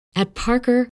At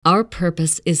Parker, our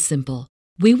purpose is simple.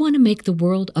 We want to make the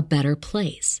world a better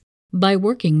place by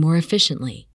working more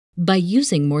efficiently, by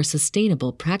using more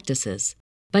sustainable practices,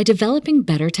 by developing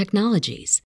better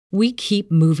technologies. We keep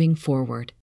moving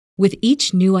forward. With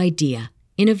each new idea,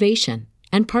 innovation,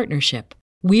 and partnership,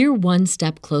 we're one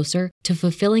step closer to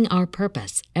fulfilling our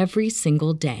purpose every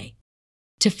single day.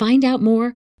 To find out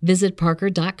more, visit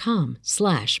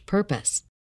parker.com/purpose.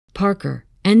 Parker,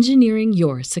 engineering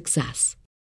your success.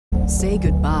 Say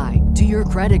goodbye to your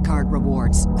credit card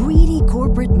rewards. Greedy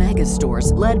corporate mega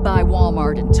stores, led by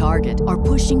Walmart and Target, are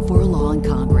pushing for a law in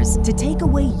Congress to take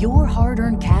away your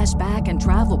hard-earned cash back and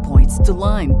travel points to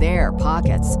line their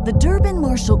pockets. The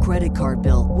Durbin-Marshall credit card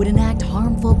bill would enact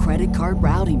harmful credit card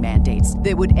routing mandates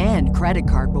that would end credit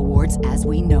card rewards as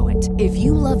we know it. If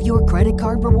you love your credit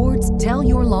card rewards, tell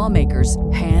your lawmakers,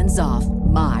 hands off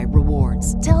my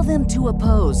rewards. Tell them to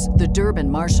oppose the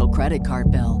Durbin-Marshall credit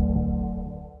card bill.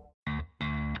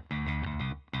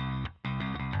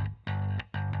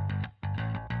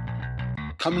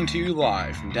 Coming to you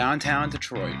live from downtown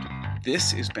Detroit,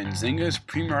 this is Benzinga's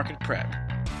Pre-Market Prep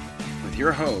with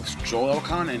your host, Joel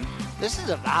Elconin. This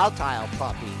is a volatile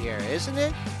puppy here, isn't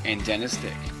it? And Dennis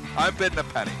Dick. I'm bidding a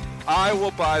penny. I will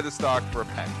buy the stock for a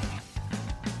penny.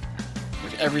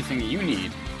 With everything you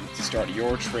need to start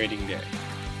your trading day.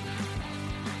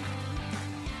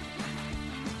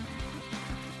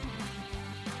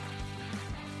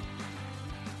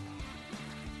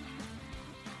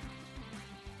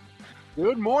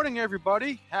 Good morning,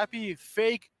 everybody. Happy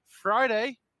Fake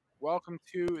Friday. Welcome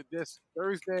to this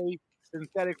Thursday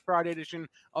Synthetic Friday edition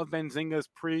of Benzinga's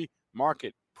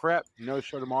Pre-Market Prep. No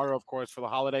show tomorrow, of course, for the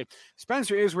holiday.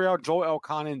 Spencer Israel, Joel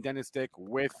Elconin, Dennis Dick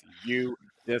with you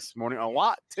this morning. A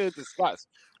lot to discuss.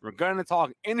 We're going to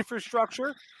talk infrastructure.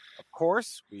 Of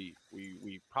course, we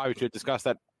probably should discuss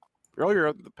that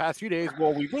earlier the past few days.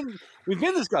 Well, we've been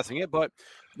discussing it, but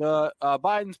the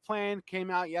Biden's plan came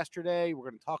out yesterday. We're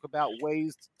going to talk about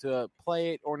ways to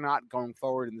play it or not going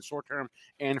forward in the short term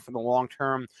and for the long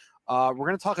term. We're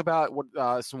going to talk about what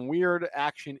some weird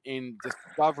action in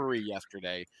Discovery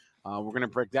yesterday. We're going to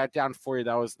break that down for you.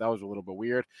 That was a little bit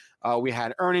weird. We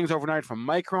had earnings overnight from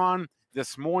Micron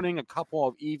this morning. A couple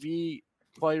of EV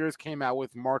players came out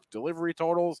with March delivery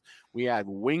totals. We had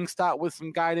Wingstop with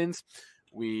some guidance.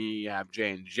 We have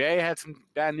J&J had some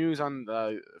bad news on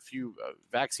a few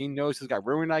vaccine doses got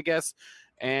ruined, I guess.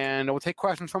 And we'll take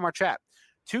questions from our chat.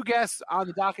 Two guests on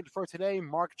the docket for today.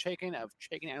 Mark Chaikin of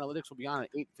Chaikin Analytics will be on at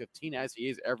 8:15, as he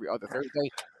is every other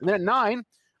Thursday. And then at 9,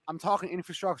 I'm talking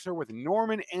infrastructure with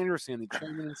Norman Anderson, the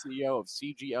chairman and CEO of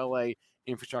CGLA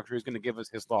Infrastructure. He's going to give us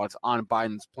his thoughts on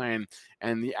Biden's plan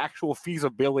and the actual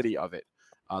feasibility of it.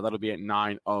 That'll be at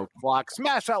 9 o'clock.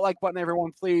 Smash that like button,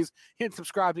 everyone, please. Hit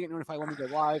subscribe to get notified when we go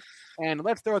live. And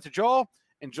let's throw it to Joel.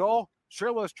 And Joel,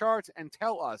 share those charts and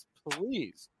tell us,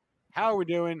 please, how are we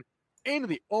doing into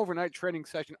the overnight trading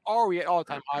session? Are we at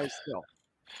all-time highs still?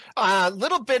 A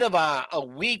little bit of a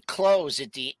weak close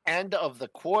at the end of the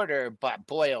quarter, but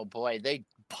boy, oh boy, they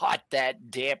bought that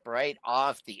dip right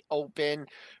off the open.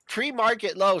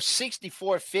 Pre-market low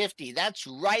 64.50. That's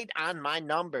right on my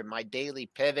number, my daily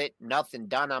pivot. Nothing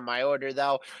done on my order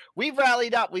though. We've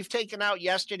rallied up. We've taken out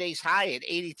yesterday's high at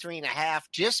 83.5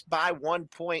 just by 1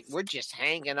 point. We're just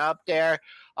hanging up there.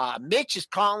 Mitch is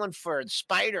calling for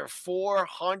Spider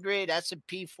 400,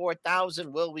 S&P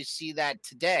 4,000. Will we see that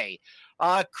today?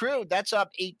 Crude, that's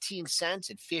up 18 cents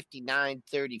at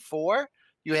 59.34.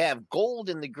 You have gold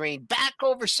in the green, back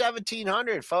over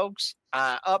 1,700, folks.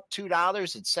 Up $2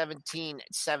 at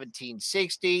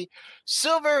 17.60.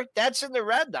 Silver, that's in the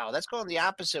red now. That's going the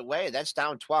opposite way. That's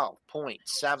down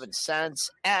 12.7 cents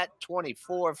at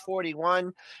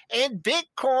 24.41. And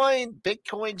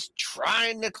Bitcoin's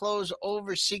trying to close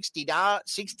over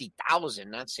 $60,000,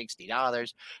 not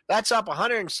 $60. That's up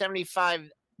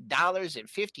 $175 at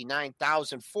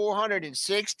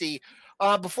 59,460.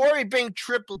 Before we bring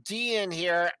Triple D in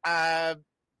here, I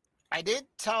did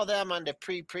tell them on the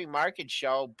pre-market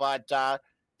show, but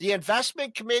the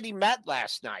investment committee met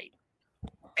last night,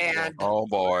 and oh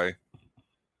boy,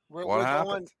 what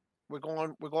happened? We're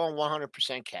going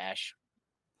 100% cash.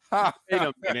 Wait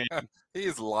a minute.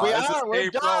 He's lying.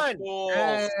 We're done.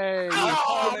 Hey,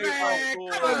 oh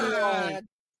man,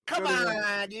 come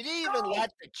on. You didn't even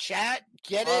let the chat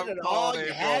get it at all.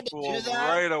 You had to do that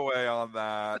right away on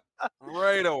that.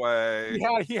 Right away.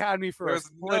 He had me for There's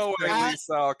no way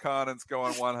Lisa Elconin's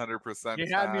going 100%. He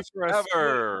had me for a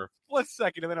split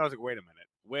second, and then I was like, wait a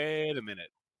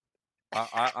minute.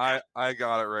 I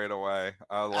got it right away.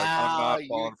 I'm not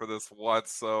falling for this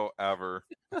whatsoever.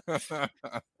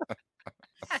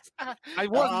 I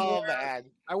wasn't. Oh man.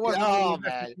 I wasn't. Oh really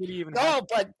man. even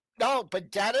But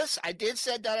Dennis, I did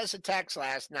send Dennis a text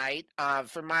last night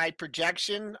for my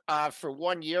projection for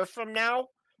 1 year from now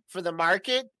for the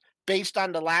market based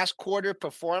on the last quarter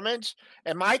performance.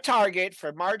 And my target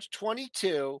for March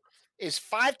 22 is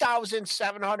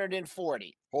 5,740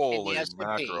 in the Holy S&P.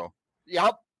 mackerel.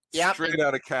 Yep. Straight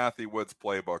out of Kathy Wood's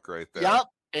playbook right there. Yep.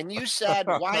 And you said,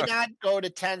 why not go to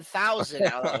 10,000,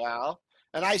 LOL?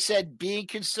 And I said, being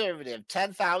conservative,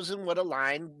 10,000 would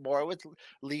align more with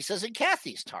Lisa's and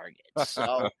Kathy's targets.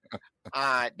 So,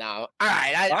 no. All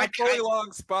right. I'm fully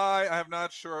long SPY. I have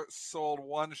not sold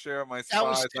one share of my That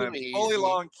was SPYs. too I'm easy. fully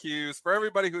long Qs for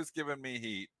everybody who's given me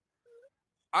heat.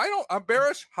 I'm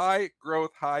bearish, high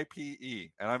growth, high PE,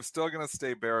 and I'm still going to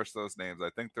stay bearish those names. I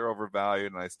think they're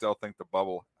overvalued, and I still think the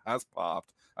bubble has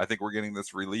popped. I think we're getting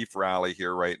this relief rally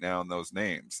here right now in those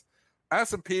names.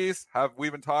 S&Ps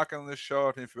we've been talking on this show,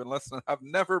 if you've been listening, have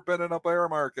never been in a bear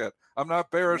market. I'm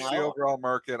not bearish the overall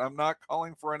market. I'm not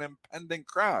calling for an impending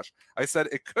crash. I said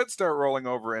it could start rolling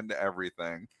over into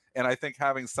everything, and I think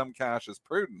having some cash is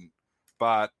prudent.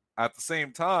 But at the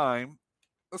same time,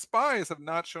 the SPYs have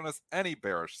not shown us any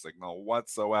bearish signal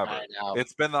whatsoever.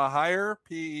 It's been the higher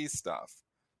PE stuff,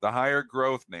 the higher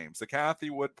growth names, the Kathy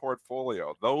Wood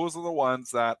portfolio. Those are the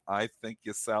ones that I think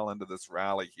you sell into this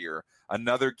rally here.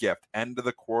 Another gift, end of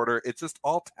the quarter. It's just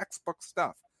all textbook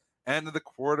stuff. End of the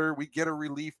quarter, we get a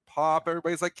relief pop.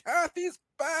 Everybody's like, Kathy's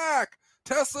back.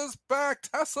 Tesla's back.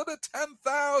 Tesla to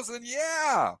 10,000.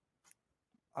 Yeah.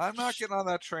 I'm not getting on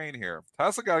that train here.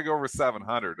 Tesla got to go over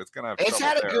 700. It's going to have It's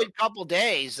had a there. good couple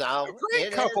days, though.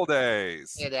 Great couple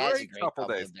days. It has a great couple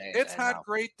days. It's had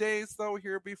great days, though,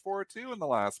 here before, too, in the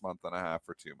last month and a half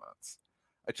or 2 months.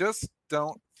 I just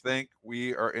don't think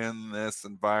we are in this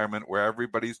environment where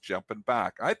everybody's jumping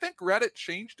back. I think Reddit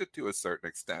changed it to a certain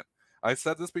extent. I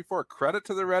said this before. Credit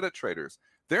to the Reddit traders.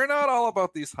 They're not all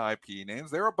about these high PE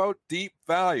names. They're about deep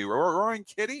value. Roaring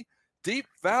Kitty, deep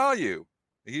value.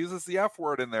 He uses the F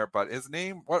word in there, but his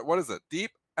name, what is it? Deep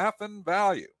effing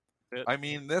value. I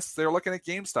mean, they're looking at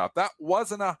GameStop. That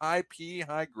wasn't a high PE,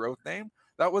 high growth name.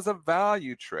 That was a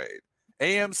value trade.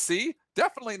 AMC,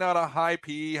 definitely not a high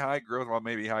PE, high growth. Well,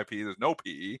 maybe high PE, there's no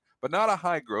PE, but not a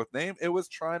high growth name. It was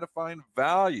trying to find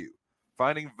value,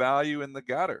 finding value in the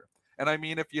gutter. And I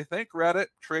mean, if you think Reddit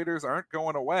traders aren't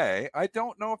going away, I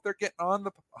don't know if they're getting on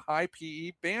the high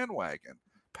PE bandwagon.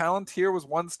 Palantir was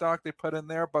one stock they put in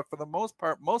there, but for the most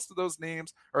part, most of those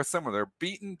names are similar. They're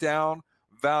beaten down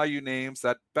value names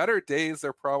that better days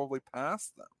they're probably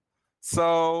past them.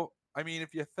 So, I mean,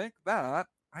 if you think that,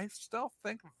 I still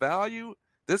think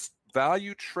this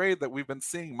value trade that we've been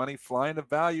seeing, money flying to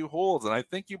value holds, and I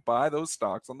think you buy those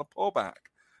stocks on the pullback.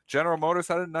 General Motors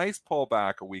had a nice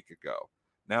pullback a week ago.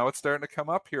 Now it's starting to come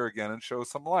up here again and show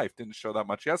some life. Didn't show that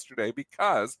much yesterday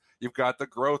because you've got the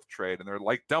growth trade, and they're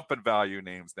like dumping value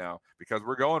names now because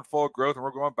we're going full growth and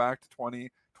we're going back to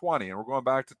 2020 and we're going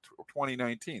back to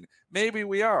 2019. Maybe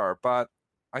we are, but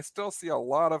I still see a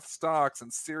lot of stocks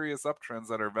and serious uptrends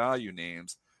that are value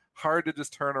names. Hard to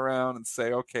just turn around and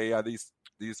say, okay, yeah,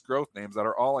 these growth names that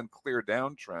are all in clear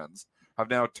downtrends have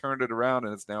now turned it around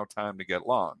and it's now time to get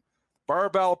long.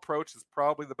 Barbell approach is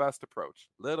probably the best approach.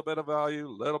 A little bit of value, a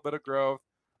little bit of growth.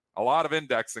 A lot of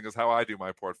indexing is how I do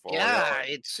my portfolio.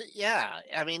 I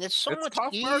mean, it's so much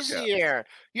easier. Market.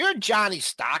 You're a Johnny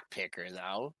stock picker,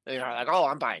 though. You're like, oh,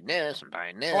 I'm buying this, I'm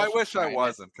buying this. Well, I wish I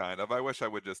wasn't, kind of. I wish I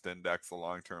would just index the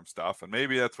long-term stuff, and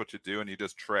maybe that's what you do, and you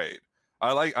just trade.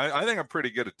 I think I'm pretty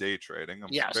good at day trading.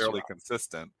 I'm fairly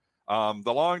consistent. The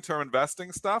long-term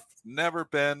investing stuff, never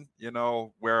been,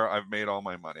 where I've made all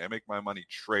my money. I make my money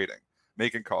trading.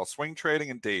 Making calls, swing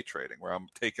trading and day trading, where I'm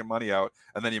taking money out,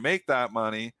 and then you make that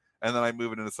money, and then I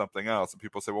move it into something else. And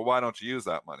people say, well, why don't you use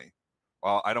that money?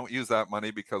 Well, I don't use that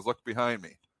money because look behind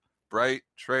me. Bright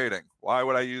Trading. Why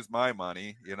would I use my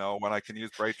money, when I can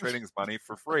use Bright Trading's money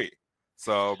for free?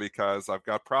 So because I've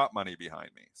got prop money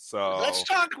behind me. So let's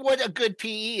talk what a good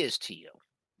PE is to you.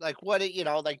 Like what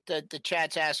like the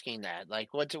chat's asking that.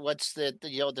 Like what's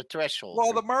the threshold?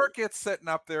 Well, the market's sitting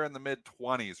up there in the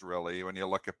mid-20s, really, when you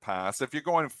look at past. If you're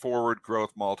going forward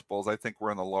growth multiples, I think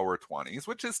we're in the lower 20s,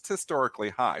 which is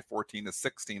historically high. 14 to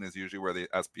 16 is usually where the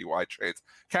SPY trades.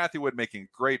 Kathy Wood making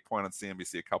a great point on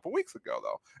CNBC a couple weeks ago,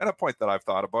 though, and a point that I've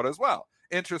thought about as well.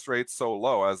 Interest rates so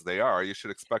low as they are, you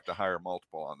should expect a higher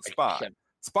multiple on the SPY.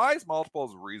 SPY's multiple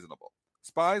is reasonable.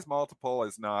 SPY's multiple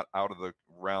is not out of the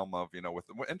realm of, with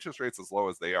interest rates as low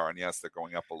as they are. And yes, they're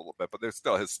going up a little bit, but they're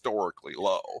still historically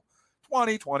low.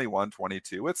 20, 21,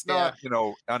 22. It's not,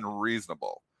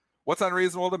 unreasonable. What's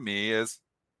unreasonable to me is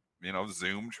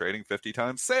Zoom trading 50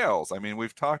 times sales. I mean,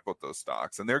 we've talked about those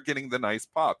stocks, and they're getting the nice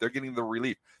pop. They're getting the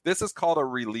relief. This is called a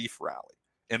relief rally.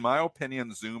 In my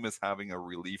opinion, Zoom is having a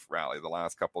relief rally the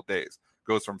last couple of days.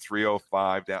 Goes from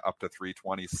 305 down up to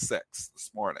 326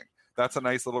 this morning. That's a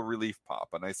nice little relief pop,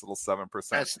 a nice little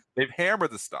 7%. They've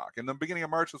hammered the stock. In the beginning of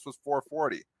March, this was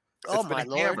 440. Oh, my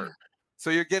Lord. Hammered. So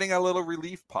you're getting a little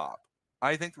relief pop.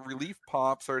 I think relief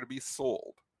pops are to be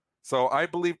sold. So I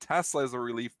believe Tesla is a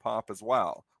relief pop as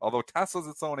well. Although Tesla's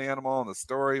its own animal and the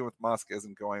story with Musk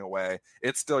isn't going away,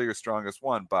 it's still your strongest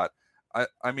one. But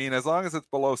I mean, as long as it's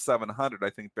below 700, I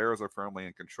think bears are firmly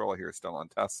in control here still on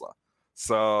Tesla.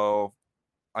 So,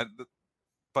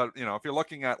 but if you're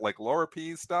looking at like lower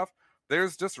P stuff,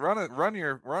 there's just run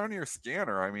your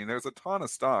scanner. I mean, there's a ton of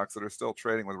stocks that are still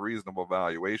trading with reasonable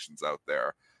valuations out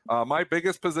there. My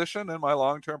biggest position in my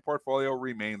long-term portfolio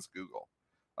remains Google.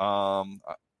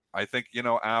 I think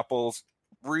Apple's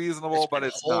reasonable, but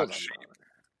it's not cheap.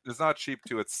 It's not cheap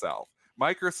to itself.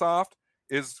 Microsoft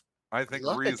is, I think,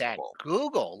 look reasonable. At that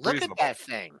Google. Look at that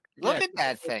thing. Look at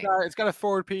that thing. It's got a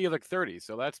forward P of like 30,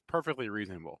 so that's perfectly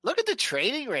reasonable. Look at the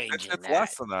trading range. It's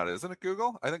less than that, isn't it,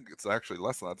 Google? I think it's actually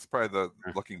less than that. It's probably the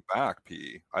looking back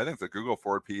PE. I think the Google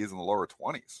forward PE is in the lower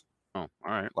 20s. Oh,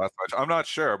 all right. I'm not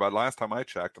sure, but last time I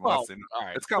checked,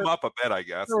 it's come up a bit, I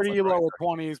guess. 30 lower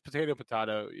 20s, potato.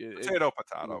 Potato.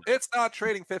 It's not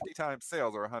trading 50 times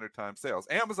sales or 100 times sales.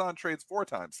 Amazon trades 4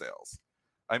 times sales.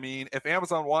 I mean, if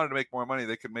Amazon wanted to make more money,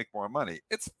 they could make more money.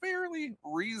 It's fairly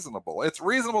reasonable. It's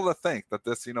reasonable to think that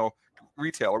this,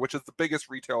 retailer, which is the biggest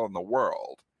retailer in the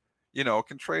world,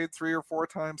 can trade 3 or 4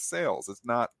 times sales. It's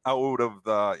not out of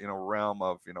the, realm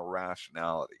of,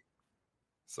 rationality.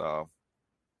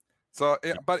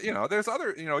 But there's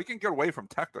other, you can get away from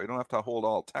tech though. You don't have to hold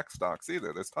all tech stocks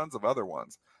either. There's tons of other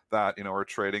ones that, are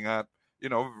trading at,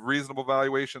 reasonable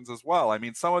valuations as well. I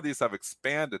mean, some of these have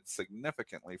expanded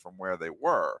significantly from where they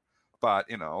were, but,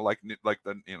 like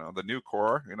the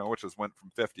Nucor, which has went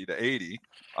from 50 to 80.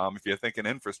 If you think an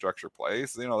infrastructure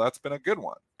plays, that's been a good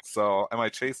one. So am I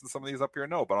chasing some of these up here?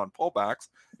 No, but on pullbacks,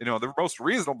 the most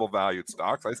reasonable valued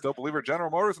stocks, I still believe are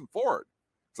General Motors and Ford.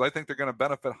 Because I think they're going to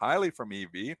benefit highly from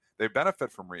EV. They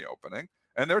benefit from reopening,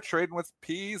 and they're trading with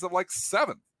P's of like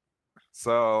 7.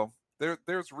 So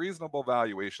there's reasonable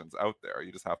valuations out there.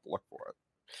 You just have to look for it.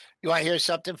 You want to hear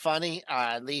something funny?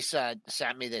 Lisa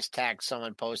sent me this text.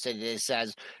 Someone posted it. It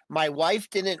says, my wife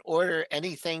didn't order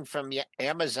anything from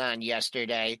Amazon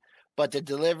yesterday, but the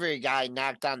delivery guy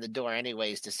knocked on the door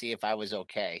anyways to see if I was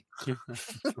okay.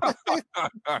 That's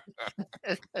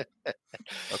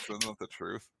not the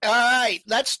truth. All right,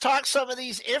 let's talk some of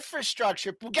these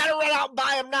infrastructure. We got to run out and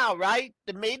buy them now, right?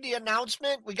 They made the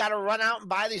announcement. We got to run out and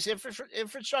buy these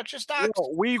infrastructure stocks.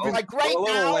 We've been like right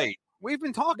now. Late. We've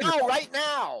been talking. No, right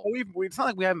now. It's not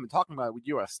like we haven't been talking about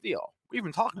U.S. Steel. We've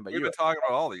been talking about. We've been talking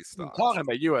about all these stocks. We're talking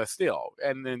about U.S. Steel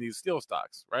and then these steel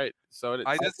stocks, right? So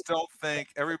I just don't think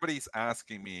everybody's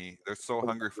asking me. They're so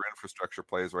hungry for infrastructure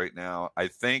plays right now. I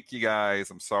think you guys.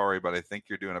 I'm sorry, but I think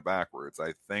you're doing it backwards.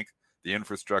 I think the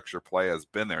infrastructure play has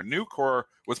been there. Nucor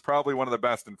was probably one of the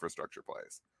best infrastructure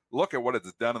plays. Look at what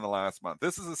it's done in the last month.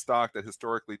 This is a stock that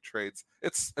historically trades.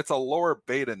 It's a lower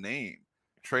beta name.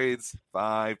 Trades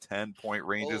 5-10 point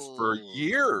ranges for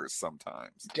years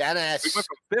sometimes. Dennis, we went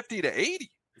from 50 to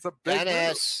 80. It's a big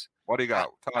Dennis. Move. What do you got?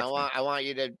 I want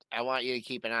you to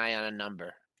keep an eye on a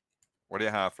number. What do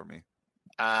you have for me?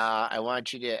 I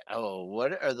want you to. Oh,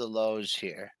 what are the lows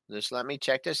here? Just let me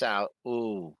check this out.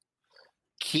 Ooh,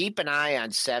 keep an eye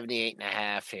on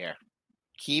 78.5 here.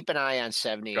 Keep an eye on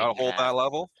 78. Got to hold that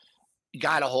level.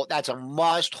 Got to hold. That's a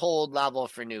must-hold level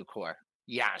for Nucor.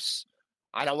 Yes.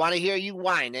 I don't want to hear you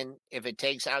whining if it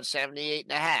takes out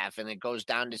 78.5 and it goes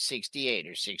down to 68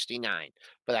 or 69.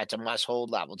 But that's a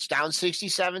must-hold level. It's down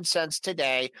 67 cents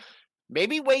today.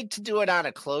 Maybe wait to do it on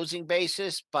a closing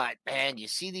basis. But, man, you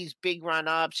see these big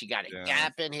run-ups. You got a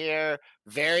gap in here.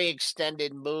 Very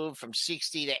extended move from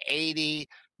 60 to 80.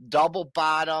 Double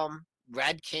bottom.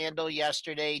 Red candle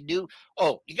yesterday. You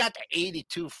got the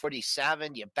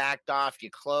 82.47. You backed off. You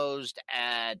closed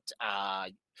at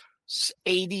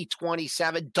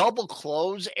 80.27, double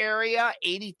close area,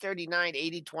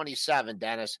 80.39, 80.27,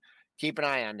 Dennis. Keep an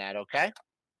eye on that, okay?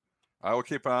 I will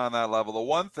keep an eye on that level. The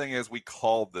one thing is we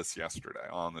called this yesterday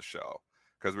on the show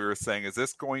because we were saying, is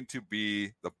this going to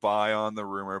be the buy on the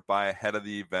rumor, buy ahead of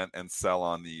the event, and sell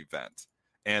on the event?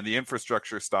 And the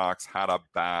infrastructure stocks had a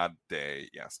bad day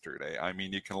yesterday. I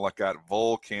mean, you can look at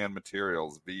Vulcan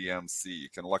Materials, VMC. You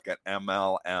can look at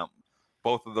MLM.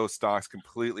 Both of those stocks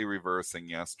completely reversing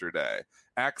yesterday.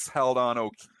 X held on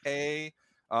okay,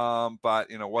 but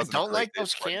wasn't. I don't like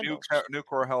those candles.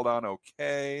 Nucor held on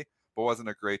okay, but wasn't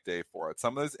a great day for it.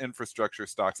 Some of those infrastructure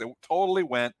stocks, it totally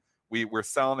went. We're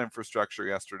selling infrastructure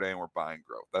yesterday and we're buying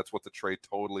growth. That's what the trade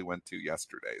totally went to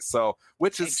yesterday. So,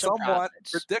 which is somewhat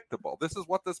predictable. This is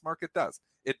what this market does.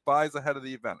 It buys ahead of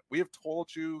the event. We have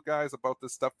told you guys about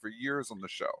this stuff for years on the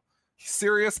show.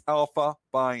 Serious alpha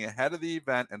buying ahead of the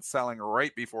event and selling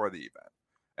right before the event.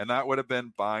 And that would have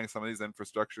been buying some of these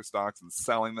infrastructure stocks and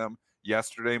selling them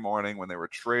yesterday morning when they were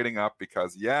trading up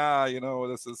because,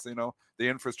 this is, the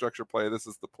infrastructure play. This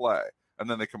is the play. And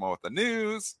then they come out with the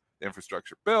news. The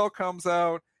infrastructure bill comes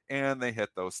out and they hit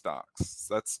those stocks.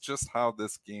 That's just how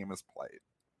this game is played.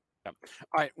 Yeah.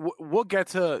 All right, we'll get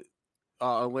to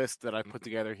a list that I put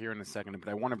together here in a second, but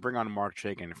I want to bring on Mark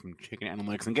Chaikin from Chaikin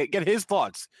Analytics and get his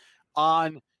thoughts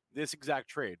on this exact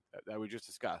trade that we just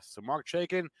discussed. So Mark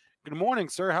Chaikin, good morning,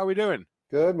 sir. How are we doing?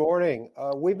 Good morning.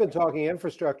 We've been talking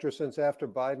infrastructure since after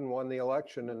Biden won the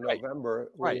election in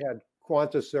November. We had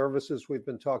Quanta Services we've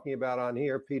been talking about on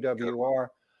here, PWR,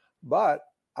 but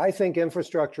I think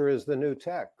infrastructure is the new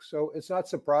tech. So it's not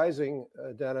surprising,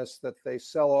 Dennis, that they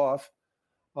sell off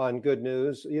on good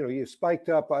news. You spiked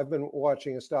up. I've been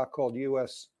watching a stock called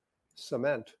U.S.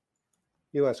 Cement,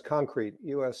 U.S. Concrete,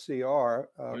 USCR.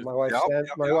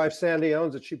 My wife Sandy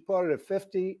owns it. She bought it at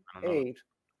 58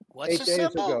 What's 8 the days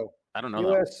symbol? ago. I don't know.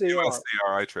 USCR.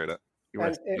 I trade it.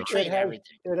 And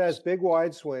it has big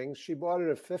wide swings. She bought it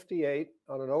at 58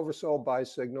 on an oversold buy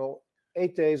signal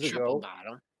 8 days ago.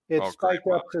 Bottom. It spiked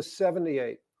up to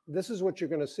 78. This is what you're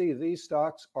going to see. These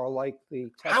stocks are like the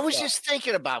tech I was stocks. just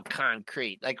thinking about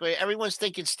concrete. Like everyone's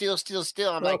thinking steel.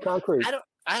 I'm like, concrete.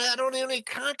 I don't own any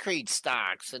concrete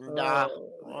stocks. And there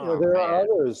are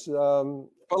others.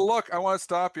 But look, I want to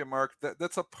stop you, Mark.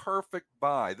 That's a perfect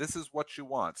buy. This is what you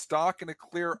want. Stock in a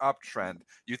clear uptrend.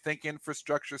 You think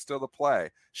infrastructure is still the play.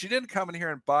 She didn't come in here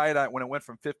and buy it when it went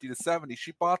from 50 to 70.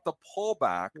 She bought the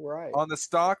pullback on the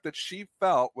stock that she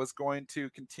felt was going to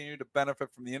continue to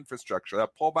benefit from the infrastructure. That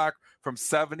pullback from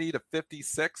 70 to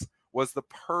 56 was the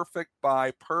perfect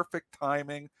buy, perfect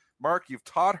timing. Mark, you've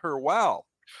taught her well.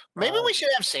 Maybe we should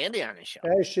have Sandy on the show.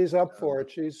 Hey, she's up for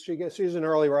it. She's an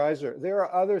early riser. There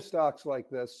are other stocks like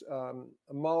this.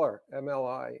 Muller,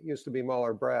 MLI, used to be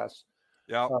Muller Brass.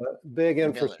 Yeah. Big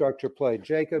infrastructure play.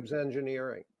 Jacobs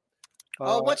Engineering.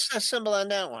 What's the symbol on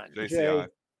that one? JCI.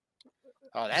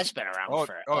 Oh, that's been around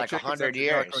for like 100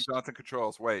 years. Johnson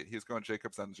Controls. Wait, he's going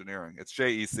Jacobs Engineering. It's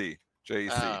JEC.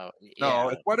 JEC. Oh,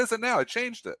 no, what is it now? It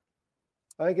changed it.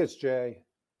 I think it's J.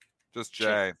 Just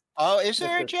J. Oh, is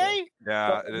there a J?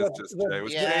 Yeah, it is just J. It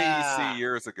was JEC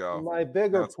years ago. My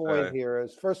bigger point here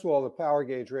is, first of all, the Power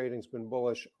Gauge rating's been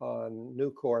bullish on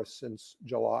Nucor since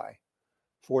July,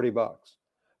 $40.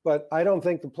 But I don't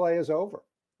think the play is over.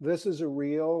 This is a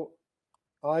real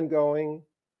ongoing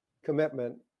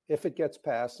commitment if it gets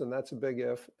passed, and that's a big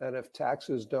if, and if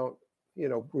taxes don't,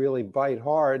 really bite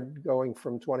hard going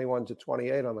from 21 to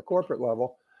 28 on the corporate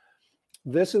level,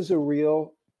 this is a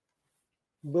real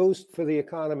boost for the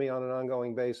economy on an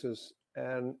ongoing basis.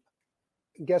 And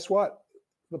guess what?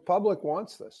 The public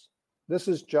wants this. This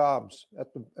is jobs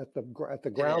at the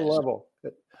ground level.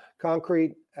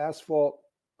 Concrete, asphalt,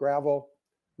 gravel,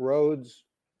 roads.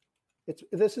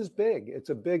 This is big. It's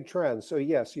a big trend. So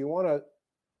yes, you want to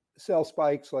sell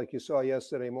spikes like you saw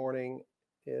yesterday morning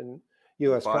in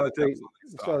U.S. Concrete,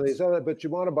 some of these other, but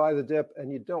you want to buy the dip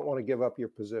and you don't want to give up your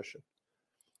position.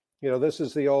 This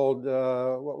is the old,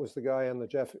 what was the guy in the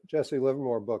Jesse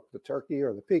Livermore book, the turkey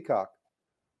or the peacock?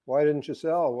 Why didn't you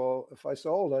sell? Well, if I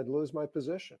sold, I'd lose my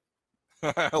position.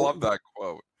 I love that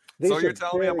quote. So you're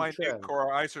telling me on my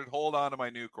Nucor, I should hold on to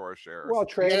my Nucor shares? Well,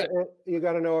 trader, you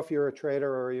got to know if you're a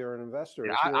trader or you're an investor.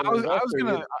 Yeah,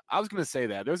 I was gonna say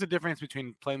that there's a difference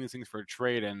between playing these things for a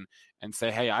trade and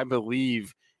say, hey, I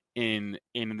believe in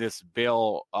this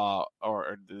bill,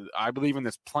 or I believe in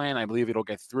this plan. I believe it'll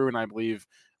get through, and I believe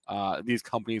these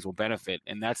companies will benefit,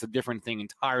 and that's a different thing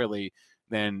entirely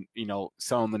than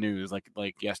selling the news like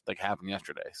happened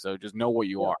yesterday. So just know what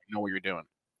you are, know what you're doing.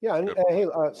 Yeah, and hey,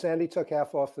 Sandy took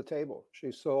half off the table.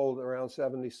 She sold around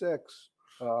 76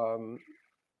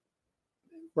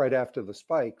 right after the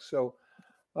spike. So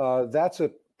that's a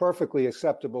perfectly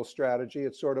acceptable strategy.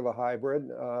 It's sort of a hybrid.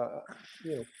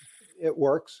 It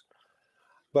works.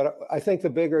 But I think the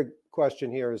bigger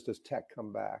question here is, does tech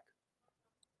come back?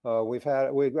 We've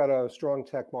got a strong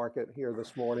tech market here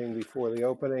this morning before the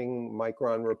opening.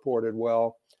 Micron reported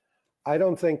well. I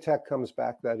don't think tech comes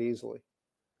back that easily.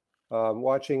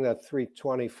 Watching that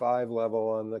 325 level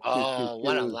on the QQQ. Oh,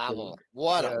 what a level.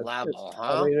 What a level,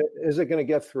 huh? I mean, is it going to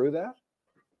get through that?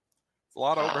 It's a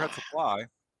lot of overhead supply.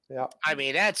 Yeah. I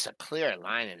mean, that's a clear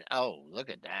line. And oh, look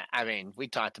at that. I mean, we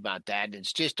talked about that.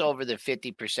 It's just over the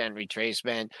 50%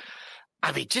 retracement.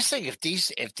 I mean, just think if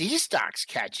these stocks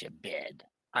catch a bid.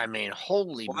 I mean,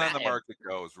 holy Well, man. then the market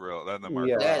goes real. Then the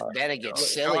market. Yeah. Then it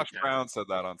gets silly. Josh Brown said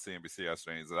that on CNBC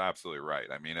yesterday. He's absolutely right.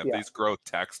 I mean, if Yeah. these growth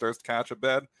tech starts to catch a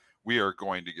bid, we are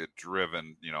going to get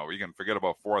driven. You know, we can forget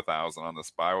about 4,000 on the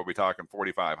SPY. We'll be talking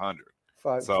 4,500.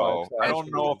 So I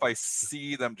don't know if I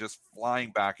see them just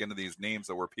flying back into these names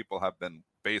that where people have been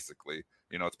basically,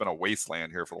 you know, it's been a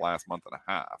wasteland here for the last month and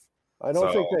a half. I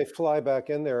don't think they fly back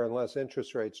in there unless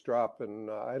interest rates drop, and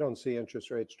I don't see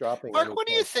interest rates dropping. Mark, what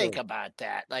do you think about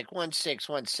that? Like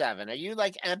 1617, are you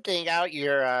like emptying out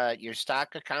your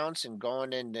stock accounts and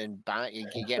going in and buying?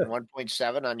 You getting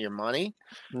 1.7 on your money?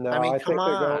 No, I mean, think they're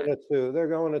going to 2. They're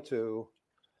going to 2.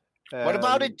 What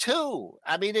about it 2?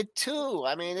 I mean, at 2.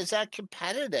 I mean, is that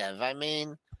competitive? I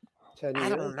mean, 10 years?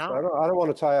 I don't know. I don't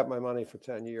want to tie up my money for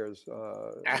 10 years. You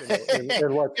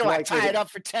want to tie it up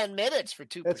for 10 minutes for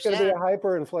 2%. It's going to be a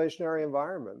hyperinflationary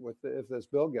environment if this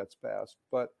bill gets passed.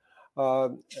 But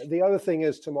the other thing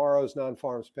is tomorrow's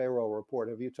non-farms payroll report.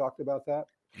 Have you talked about that?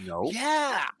 No.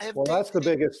 Yeah. Well, that's the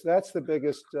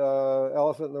biggest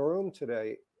elephant in the room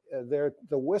today. The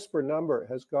whisper number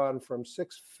has gone from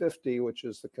 650, which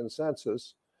is the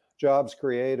consensus jobs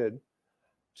created,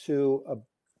 to 1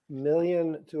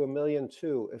 million to 1.2 million.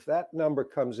 If that number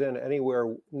comes in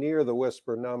anywhere near the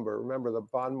whisper number, remember the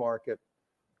bond market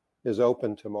is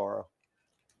open tomorrow.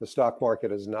 The stock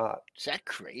market is not. Is that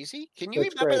crazy? Can you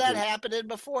remember that happening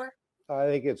before? I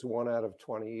think it's 1 out of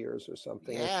 20 years or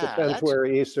something. Yeah, it depends where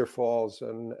Easter falls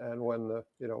and when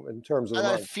in terms of the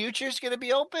month. Futures going to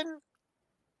be open?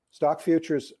 Stock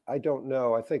futures, I don't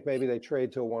know. I think maybe they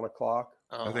trade till 1 o'clock.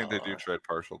 I think they do trade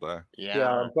partial day.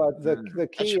 Yeah, but the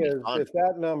key is if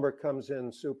that number comes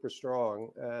in super strong,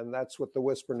 and that's what the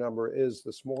whisper number is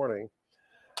this morning,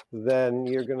 then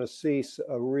you're going to see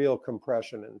a real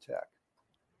compression in tech.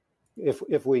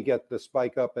 If we get the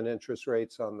spike up in interest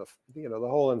rates on the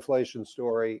whole inflation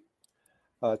story,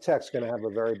 tech's going to have a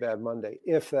very bad Monday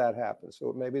if that happens.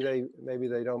 So maybe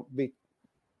they don't beat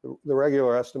the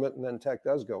regular estimate, and then tech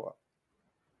does go up.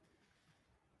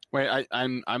 Wait,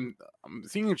 I'm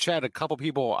seeing in chat a couple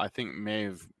people I think may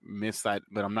have missed that,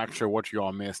 but I'm not sure what you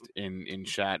all missed in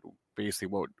chat. Basically,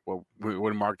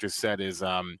 what Mark just said is,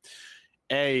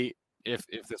 if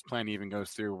this plan even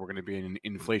goes through, we're going to be in an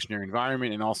inflationary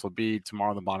environment, and also B,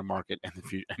 tomorrow the bond market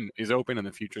is open and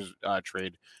the futures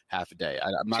trade half a day.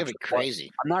 I'm not sure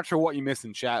crazy. I'm not sure what you missed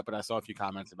in chat, but I saw a few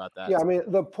comments about that. Yeah, I mean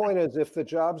the point is if the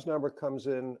jobs number comes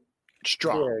in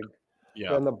strong. Big,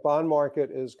 then the bond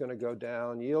market is going to go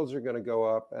down, yields are going to go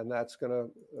up, and that's going to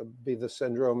be the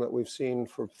syndrome that we've seen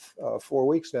for 4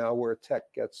 weeks now, where tech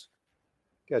gets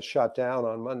shot down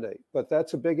on Monday. But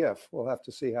that's a big if. We'll have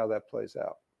to see how that plays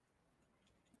out.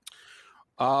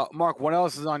 Mark, what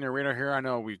else is on your radar here? I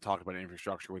know we talked about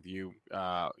infrastructure with you,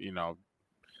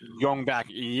 going back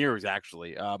years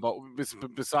actually. But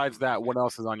besides that, what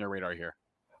else is on your radar here?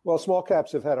 Well, small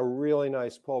caps have had a really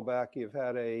nice pullback. You've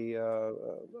had a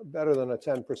better than a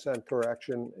 10%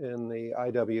 correction in the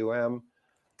IWM.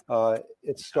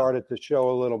 It started to show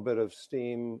a little bit of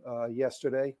steam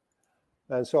yesterday.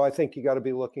 And so I think you got to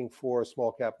be looking for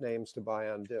small cap names to buy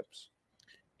on dips.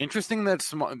 Interesting that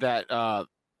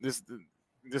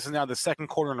this is now the second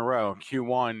quarter in a row,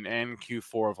 Q1 and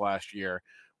Q4 of last year,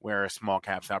 where small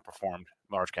caps outperformed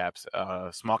large caps.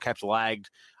 Small caps lagged,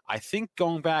 I think,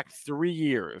 going back 3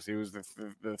 years. It was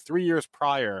the 3 years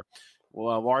prior.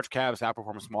 Well, large caps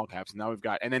outperformed small caps. Now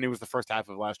and then it was the first half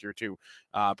of last year too.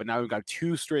 But now we've got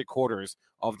 2 straight quarters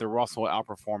of the Russell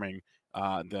outperforming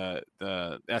the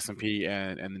S&P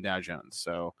and the Dow Jones.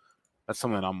 So that's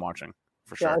something that I'm watching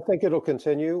for sure. Yeah, I think it'll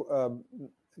continue.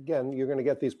 Again, you're going to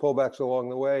get these pullbacks along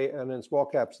the way, and in small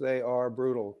caps, they are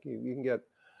brutal. You can get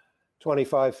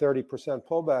 25, 30%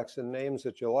 pullbacks in names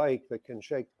that you like that can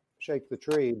shake the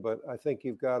tree, but I think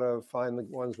you've got to find the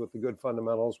ones with the good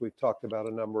fundamentals. We've talked about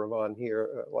a number of on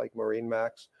here, like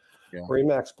MarineMax. Yeah.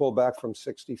 MarineMax pulled back from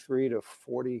 63 to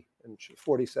 40 and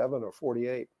 47 or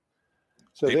 48.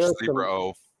 So there's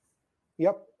some.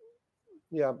 Yep.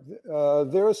 Yeah.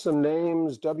 There are some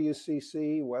names.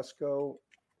 WCC, Wesco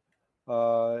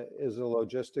is a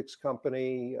logistics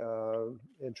company.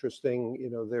 Interesting.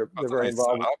 They're very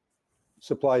involved.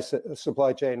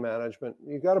 Supply chain management.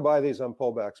 You've got to buy these on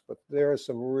pullbacks, but there are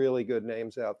some really good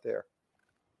names out there.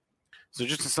 So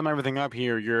just to sum everything up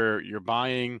here, you're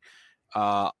buying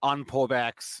on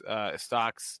pullbacks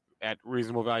stocks at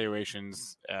reasonable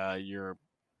valuations. You're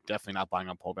definitely not buying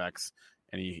on pullbacks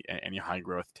any high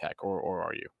growth tech, or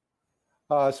are you?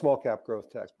 Small cap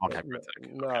growth tech. Small cap growth tech.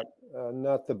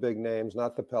 Not the big names,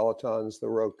 not the Pelotons, the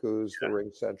Rokus, the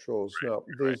Ring Centrals. No,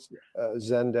 these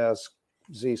Zendesk,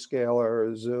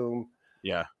 Zscaler, Zoom.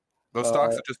 Yeah. Those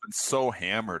stocks have just been so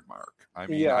hammered, Mark. I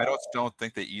mean, I don't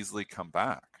think they easily come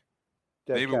back.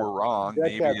 Maybe we're wrong.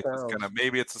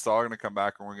 Maybe it's just all going to come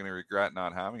back, and we're going to regret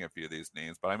not having a few of these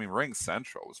names. But I mean, Ring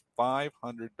Central was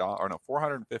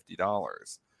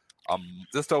 $450,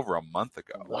 just over a month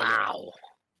ago. Wow.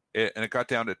 And it got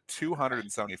down to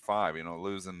 275.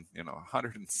 Losing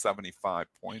 175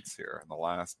 points here in the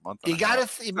last month. You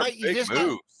just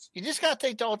got to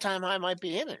think the all-time high might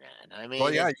be imminent. I mean,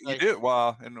 well, yeah, you do.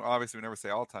 Well, and obviously we never say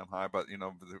all-time high, but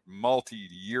the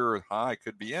multi-year high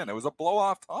could be in. It was a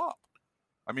blow-off top.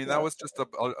 I mean, that was just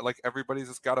like everybody's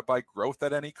just got to buy growth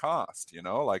at any cost.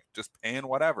 Like just paying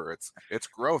whatever. It's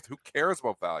growth. Who cares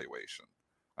about valuation?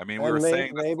 I mean, we were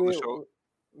saying this on the show.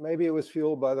 Maybe it was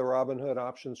fueled by the Robinhood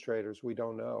options traders. We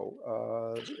don't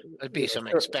know. It'd be some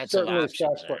expensive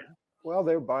options. Well,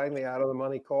 they're buying the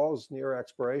out-of-the-money calls near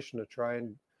expiration to try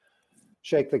and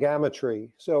shake the gamma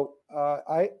tree. So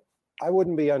I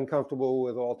wouldn't be uncomfortable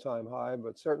with all-time high,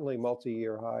 but certainly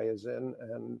multi-year high is in,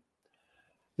 and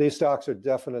these stocks are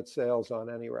definite sales on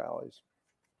any rallies.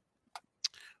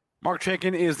 Mark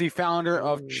Chaikin is the founder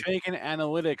of Chaikin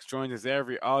Analytics. Joins us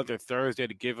every other Thursday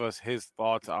to give us his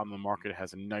thoughts on the market.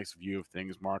 Has a nice view of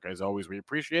things. Mark, as always, we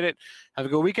appreciate it. Have a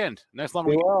good weekend. Nice long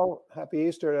weekend. Well, happy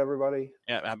Easter to everybody.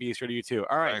 Yeah, happy Easter to you too.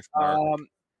 All right. Thanks,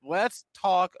 let's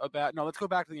talk about. No, let's go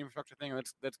back to the infrastructure thing.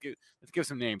 Let's give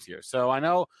some names here. So I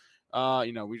know.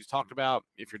 We just talked about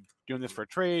if you're doing this for a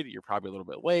trade, you're probably a little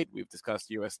bit late. We've discussed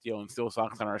U.S. steel and steel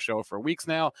stocks on our show for weeks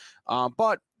now.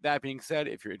 But that being said,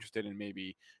 if you're interested in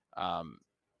maybe a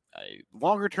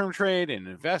longer-term trade and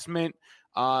investment,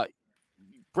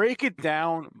 break it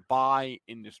down by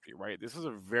industry, right? This is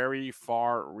a very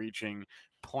far-reaching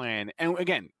plan. And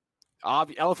again,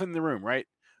 elephant in the room, right?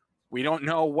 We don't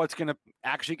know what's going to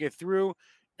actually get through,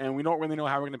 and we don't really know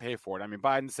how we're going to pay for it. I mean,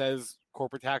 Biden says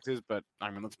corporate taxes, but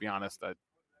I mean, let's be honest, I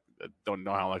don't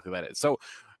know how likely that is. So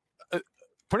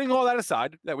putting all that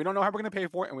aside, that we don't know how we're going to pay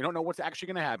for it, and we don't know what's actually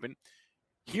going to happen,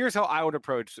 here's how I would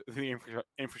approach the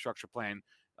infrastructure plan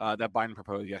that Biden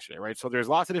proposed yesterday, right? So there's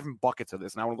lots of different buckets of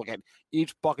this, and I want to look at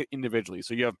each bucket individually.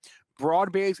 So you have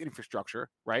broad-based infrastructure,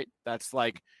 right? That's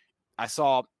like, I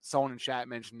saw someone in chat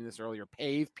mentioning this earlier.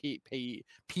 PAVE,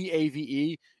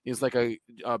 P-A-V-E, is like a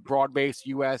broad-based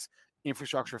U.S.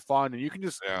 infrastructure fund, and you can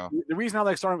just the reason I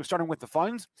like starting with the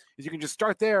funds is you can just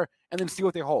start there and then see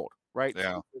what they hold, right?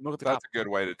 Yeah, look at the that's a good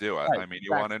way to do it. Right. I mean, you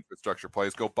want infrastructure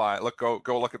plays, go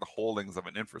look at the holdings of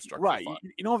an infrastructure fund.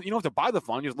 You don't have to buy the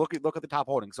fund, just look at the top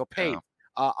holdings. So PAVE,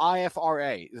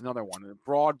 IFRA is another one, a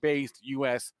broad-based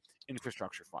U.S.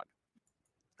 infrastructure fund.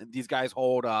 These guys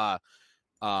hold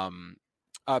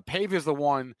PAVE is the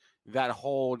one that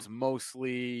holds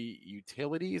mostly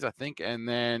utilities, I think, and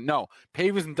then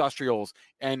PAVE is industrials,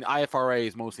 and IFRA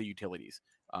is mostly utilities.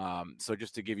 So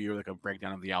just to give you like a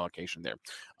breakdown of the allocation there.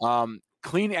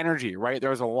 Clean energy, right?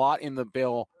 There's a lot in the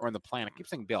bill or in the plan. I keep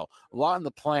saying bill. A lot in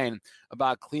the plan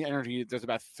about clean energy. There's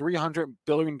about $300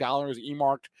 billion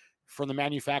earmarked for the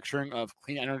manufacturing of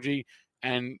clean energy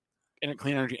and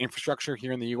clean energy infrastructure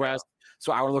here in the U.S.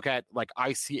 So I would look at like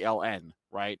ICLN,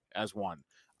 right, as one.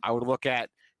 I would look at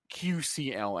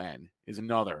QCLN is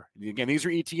another. Again, these are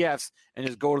ETFs, and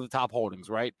just go to the top holdings,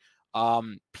 right?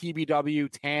 PBW,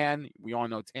 TAN, we all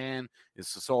know TAN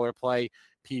is a solar play.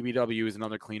 PBW is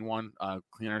another clean one,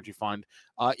 clean energy fund.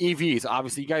 EVs,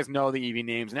 obviously, you guys know the EV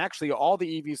names, and actually all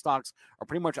the EV stocks are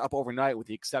pretty much up overnight with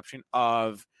the exception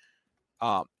of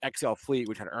XL Fleet,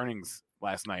 which had earnings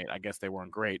last night. I guess they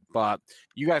weren't great, but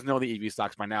you guys know the EV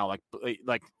stocks by now. Like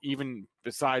even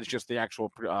besides just the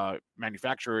actual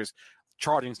manufacturers,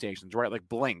 charging stations, right? Like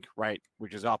Blink, right,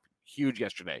 which is up huge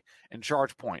yesterday, and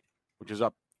ChargePoint, which is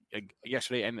up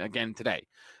yesterday and again today.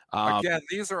 Again,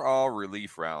 these are all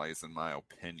relief rallies, in my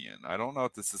opinion. I don't know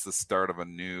if this is the start of a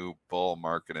new bull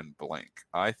market in Blink.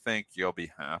 I think you'll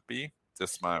be happy.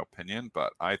 Just my opinion,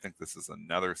 but I think this is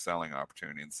another selling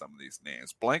opportunity in some of these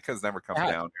names. Blink has never come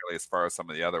down nearly as far as some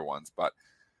of the other ones, but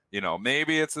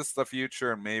maybe it's just the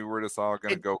future, and maybe we're just all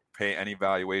going to go pay any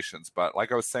valuations. But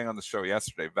like I was saying on the show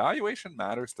yesterday, valuation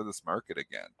matters to this market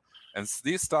again. And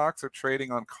these stocks are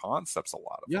trading on concepts, a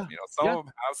lot of them. Some of them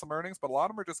have some earnings, but a lot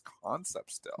of them are just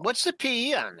concepts still. What's the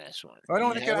PE on this one? I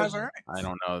don't think it has earnings. I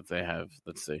don't know if they have.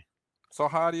 Let's see. So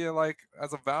how do you,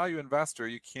 as a value investor,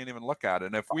 you can't even look at it.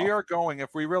 And if we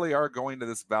really are going to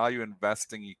this value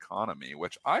investing economy,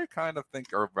 which I kind of think,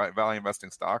 or value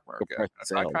investing stock market, I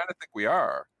kind of think we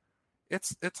are,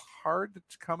 it's hard to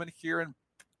come in here and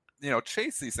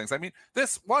chase these things. I mean,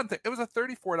 this one thing, it was a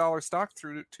 $34 stock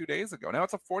through 2 days ago. Now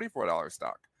it's a $44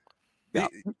 stock. Yeah.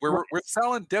 We're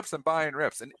selling dips and buying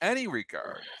rips in any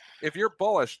regard. If you're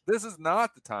bullish, this is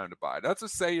not the time to buy. Let's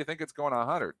just say you think it's going to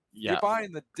 100. Yeah. You're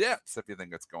buying the dips if you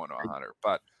think it's going to 100.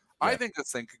 But I think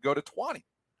this thing could go to 20.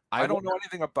 I don't know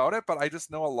anything about it, but I just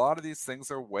know a lot of these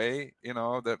things are way,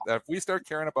 that if we start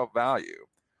caring about value,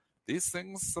 these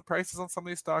things, the prices on some of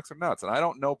these stocks are nuts. And I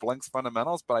don't know Blink's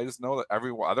fundamentals, but I just know that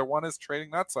every other one is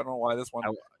trading nuts. So I don't know why this one.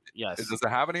 Does it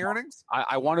have any earnings?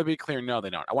 I want to be clear. No,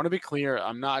 they don't. I want to be clear.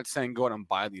 I'm not saying go out and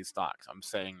buy these stocks. I'm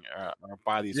saying or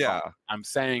buy these. Yeah. Funds. I'm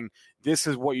saying this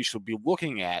is what you should be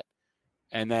looking at,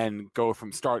 and then go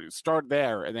from start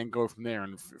there, and then go from there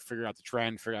and figure out the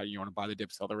trend. Figure out you want to buy the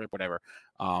dip, sell the rip, whatever.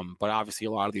 But obviously,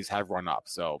 a lot of these have run up.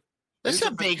 So this is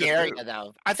a big area,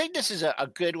 though. I think this is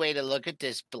a good way to look at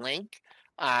this Blink.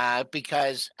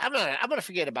 Because I'm gonna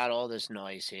forget about all this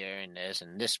noise here and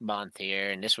this month here,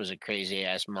 and this was a crazy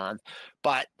ass month.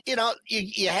 But you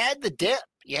had the dip,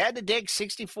 you had the dig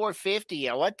 64.50.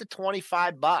 You went to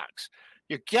 $25.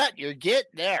 You're getting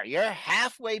there. You're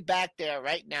halfway back there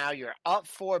right now. You're up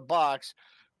 $4.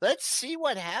 Let's see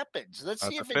what happens. Let's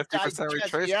see if it does. 50%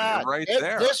 retracement right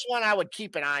there. This one I would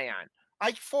keep an eye on.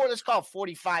 Let's call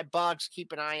it $45.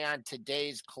 Keep an eye on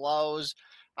today's close.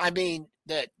 I mean,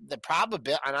 the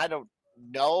probability, and I don't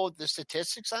know the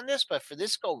statistics on this, but for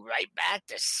this to go right back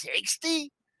to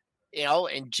 60,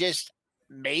 and just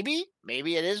maybe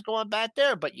it is going back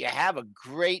there, but you have a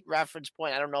great reference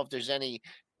point. I don't know if there's any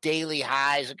daily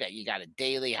highs. Okay, you got a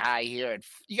daily high here, and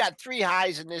you got 3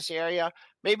 highs in this area.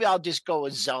 Maybe I'll just go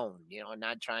a zone,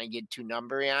 not try and get too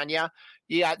numbery on you.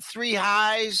 You got 4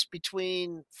 highs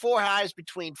between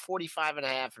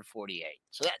 45.5 and 48.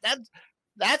 So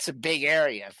that's a big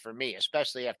area for me,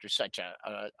 especially after such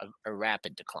a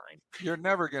rapid decline. You're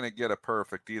never going to get a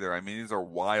perfect either. I mean, these are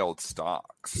wild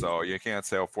stocks. So you can't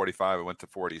say, 45, it went to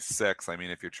 46. I mean,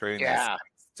 if you're trading these things,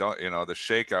 the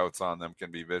shakeouts on them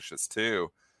can be vicious too.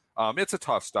 It's a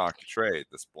tough stock to trade,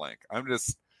 this Blink. I'm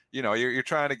just, you're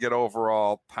trying to get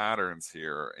overall patterns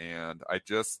here. And I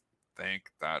just think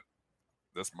that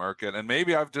this market, and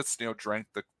maybe I've just drank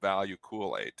the value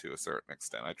Kool-Aid to a certain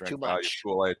extent. I drank value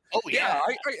Kool-Aid. Oh yeah,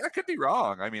 I could be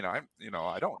wrong. I mean, I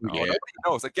don't know. Yeah. Nobody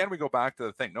knows. Again, we go back to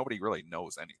the thing. Nobody really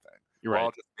knows anything. We're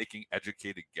all just making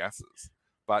educated guesses.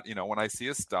 But when I see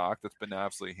a stock that's been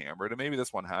absolutely hammered, and maybe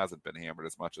this one hasn't been hammered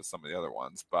as much as some of the other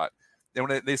ones, but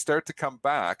when they start to come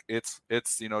back, it's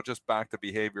just back to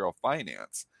behavioral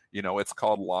finance. It's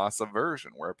called loss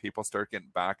aversion, where people start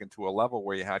getting back into a level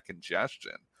where you had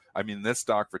congestion. I mean, this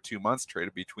stock for 2 months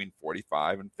traded between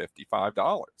 $45 and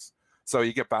 $55. So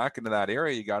you get back into that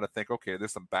area, you got to think, okay,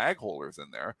 there's some bag holders in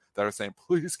there that are saying,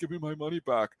 please give me my money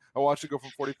back. I watched it go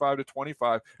from 45 to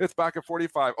 25. It's back at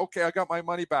 45. Okay, I got my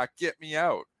money back. Get me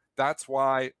out. That's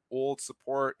why old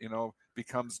support,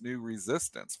 becomes new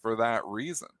resistance for that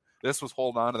reason. This was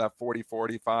holding on to that 40,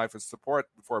 45 for support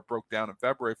before it broke down in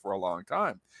February for a long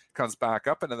time. Comes back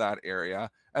up into that area,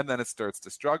 and then it starts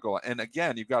to struggle. And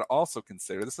again, you've got to also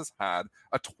consider this has had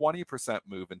a 20%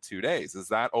 move in 2 days. Is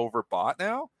that overbought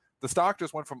now? The stock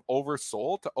just went from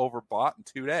oversold to overbought in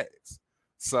 2 days.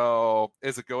 So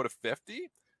is it go to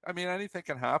 50? I mean, anything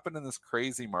can happen in this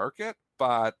crazy market,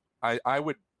 but I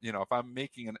would, if I'm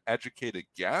making an educated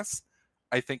guess,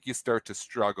 I think you start to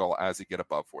struggle as you get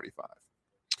above 45.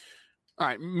 All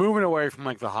right, moving away from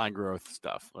the high growth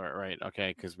stuff, right?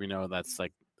 Okay, because we know that's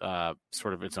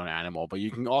sort of its own animal. But you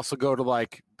can also go to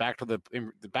back to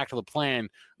the plan.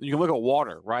 You can look at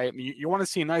water, right? You want to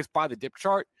see a nice buy the dip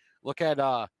chart. Look at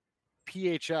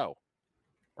PHO,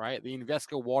 right? The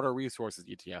Invesco Water Resources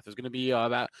ETF. There's going to be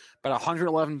about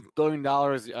 $111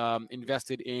 billion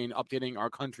invested in updating our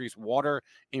country's water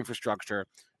infrastructure.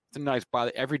 It's a nice buy.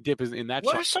 Every dip is in that.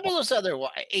 What are some of those other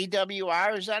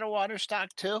AWR? Is that a water stock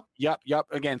too? Yep.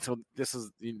 Again, so this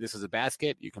is a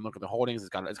basket. You can look at the holdings. It's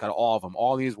got all of them.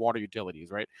 All these water utilities,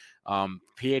 right?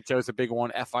 PHO is a big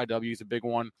one. FIW is a big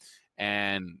one,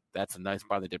 and that's a nice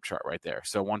buy the dip chart right there.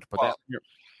 So I want to put that here.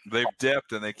 They've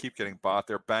dipped and they keep getting bought.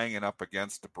 They're banging up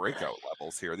against the breakout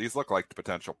levels here. These look like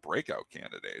potential breakout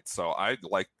candidates. So I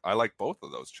like both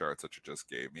of those charts that you just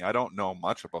gave me. I don't know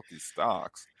much about these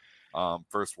stocks.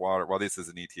 First Water. Well, this is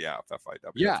an ETF,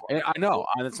 FIW. Yeah, I know.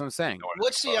 That's what I'm saying.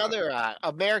 What's the other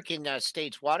American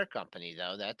States Water Company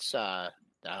though? That's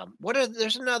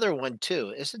there's another one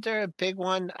too. Isn't there a big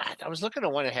one? I was looking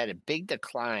at one that had a big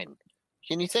decline.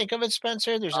 Can you think of it,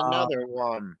 Spencer? There's another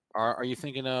one. Are you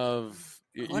thinking of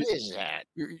what is that?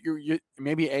 You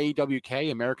maybe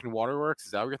AWK, American Water Works.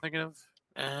 Is that what you're thinking of?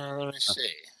 Let me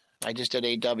see. I just did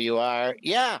AWR.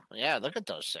 Yeah. Look at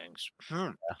those things.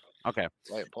 Okay.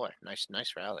 Boy, nice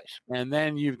rallies. And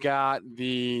then you've got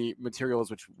the materials,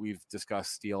 which we've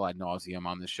discussed steel ad nauseum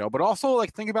on this show, but also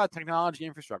like think about technology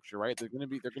infrastructure, right? They're going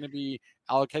to be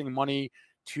allocating money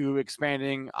to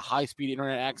expanding high-speed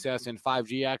internet access and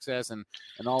 5G access and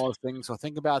all those things. So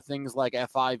think about things like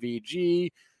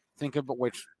FIVG. Think about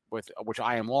which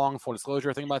I am long, full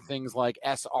disclosure. Think about things like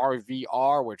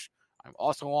SRVR, which I'm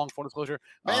also long, full disclosure.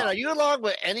 Man, are you along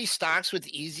with any stocks with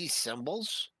easy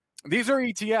symbols? These are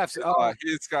ETFs.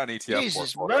 He's got an ETF.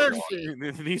 Jesus Murphy.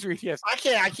 These are ETFs. I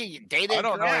can't. I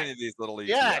don't know any of these little ETFs.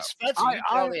 Yeah, Spencer,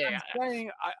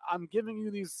 I'm giving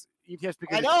you these ETFs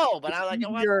because I know, but I like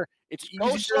easier. It's go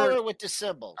easier. slower with the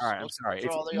symbols. All right, I'm sorry.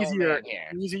 It's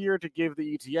easier to give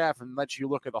the ETF and let you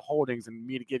look at the holdings and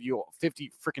me to give you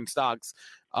 50 freaking stocks.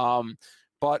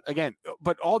 But again,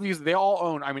 all these they all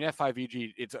own. I mean,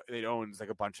 FIVG it owns like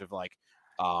a bunch of like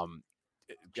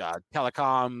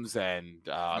telecoms and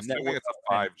network. It's a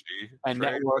 5G and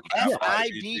network.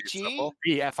 FIVG?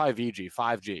 FIVG,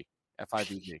 5G,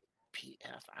 FIVG.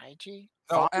 PFIG?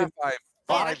 No,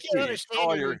 I can't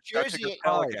understand New Jersey.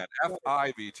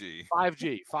 FIVG.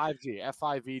 5G,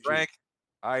 FIVG. Frank,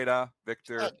 Ida,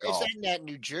 Victor. Is that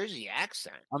New Jersey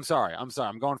accent? I'm sorry. I'm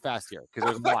going fast here because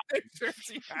there's a lot.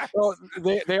 So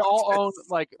they all own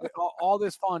like all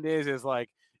this fund is like.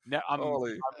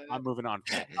 I'm moving on.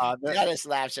 Dennis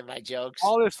laughs at my jokes.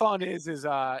 All this fund is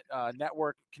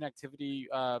network connectivity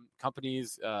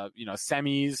companies,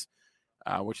 semis,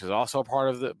 which is also a part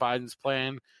of the Biden's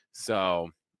plan.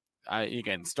 So you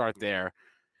can start there.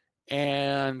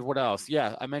 And what else?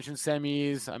 Yeah, I mentioned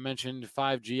semis. I mentioned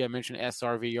 5G. I mentioned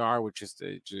SRVR, which is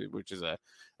a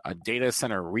data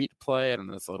center REIT play. I don't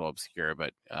know, that's a little obscure,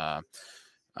 but I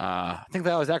think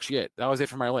that was actually it. That was it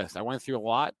for my list. I went through a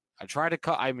lot. I tried to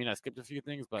cut. I mean, I skipped a few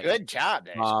things, but good job.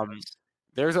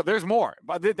 There's more,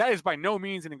 but that is by no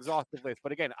means an exhaustive list.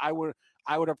 But again, I would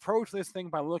approach this thing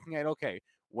by looking at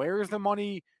where is the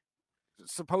money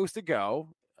supposed to go,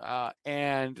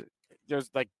 and there's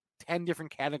like 10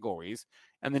 different categories,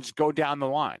 and then just go down the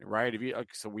line, right?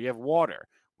 So we have water,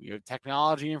 we have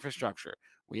technology infrastructure,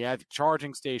 we have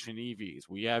charging station EVs,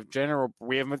 we have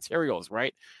materials,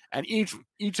 right? And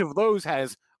each of those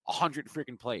has 100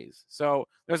 freaking plays. So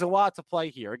there's a lot to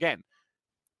play here. Again,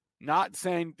 not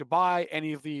saying to buy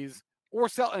any of these or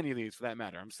sell any of these for that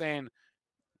matter. I'm saying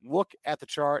look at the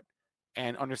chart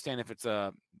and understand if it's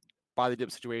a buy the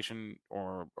dip situation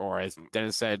or as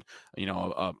Dennis said,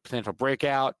 a potential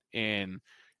breakout in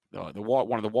one of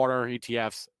the water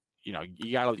ETFs. You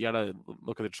gotta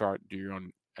look at the chart, do your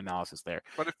own analysis there.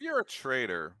 But if you're a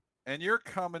trader and you're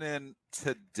coming in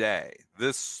today,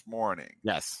 this morning,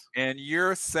 yes, and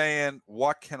you're saying,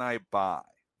 what can I buy?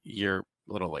 You're a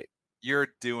little late. You're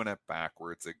doing it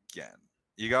backwards again.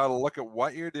 You got to look at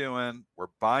what you're doing. We're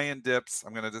buying dips.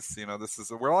 I'm going to just,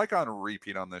 we're like on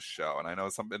repeat on this show. And I know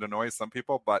it annoys some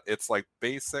people, but it's like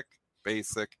basic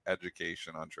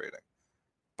education on trading.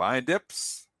 Buying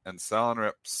dips and selling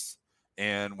rips.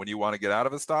 And when you want to get out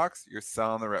of the stocks, you're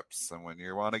selling the rips. And when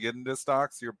you want to get into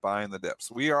stocks, you're buying the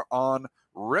dips. We are on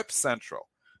Rip Central.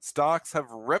 Stocks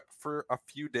have ripped for a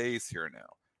few days here now.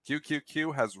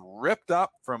 QQQ has ripped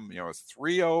up from, it's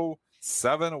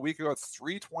 307 a week ago. It's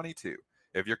 322.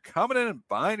 If you're coming in and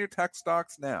buying your tech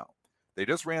stocks now, they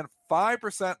just ran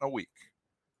 5% in a week.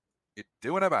 You're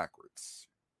doing it backwards.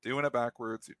 You're doing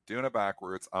it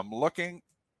backwards. I'm looking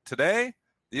today.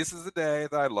 This is the day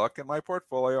that I look in my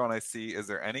portfolio and I see, is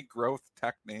there any growth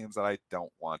tech names that I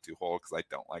don't want to hold because I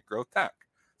don't like growth tech?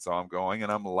 So I'm going and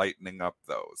I'm lightening up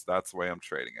those. That's the way I'm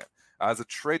trading it. As a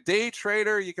day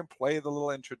trader, you can play the little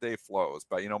intraday flows,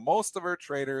 but most of our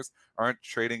traders aren't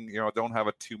trading, don't have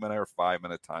a 2-minute or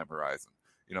 5-minute time horizon.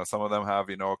 Some of them have,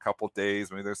 a couple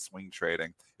days, maybe they're swing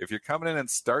trading. If you're coming in and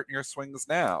starting your swings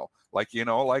now, like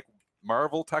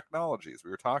Marvel Technologies,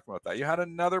 we were talking about that. You had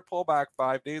another pullback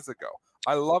 5 days ago.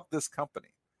 I love this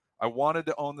company. I wanted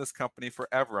to own this company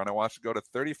forever, and I watched it go to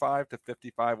 35 to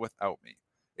 55 without me.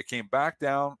 It came back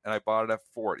down, and I bought it at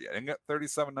 40. I didn't get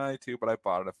 37.92, but I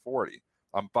bought it at 40.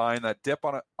 I'm buying that dip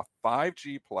on a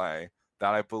 5G play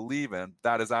that I believe in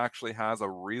that actually has a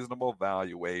reasonable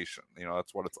valuation.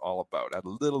 That's what it's all about. A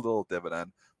little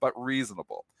dividend, but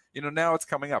reasonable. Now it's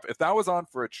coming up. If that was on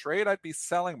for a trade, I'd be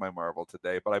selling my Marvel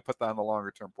today, but I put that in the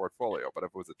longer-term portfolio. But if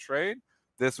it was a trade,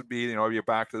 this would be, you're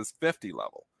back to this 50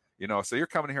 level. So you're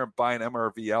coming here and buying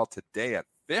MRVL today at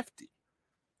 50.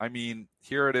 I mean,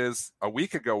 here it is. A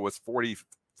week ago was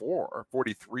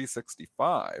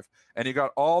 43.65, and you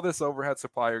got all this overhead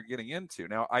supply you're getting into.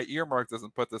 Now, Earmark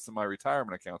doesn't put this in my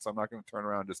retirement account, so I'm not going to turn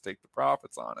around and just take the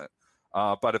profits on it.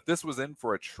 But if this was in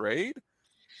for a trade,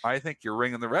 I think you're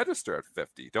ringing the register at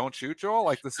 50, don't you, Joel?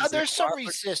 Like this is there's some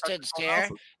resistance there.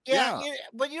 Yeah.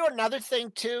 But another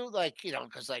thing too, like,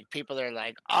 because like people are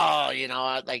like, oh,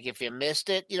 like if you missed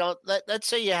it, let's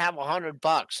say you have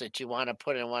 $100 that you want to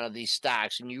put in one of these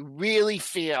stocks and you really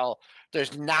feel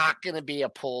there's not going to be a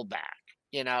pullback.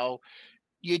 You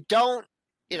don't,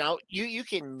 you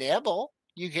can nibble.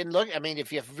 You can look. I mean,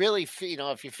 if you really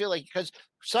feel, if you feel like, because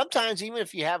sometimes even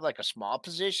if you have like a small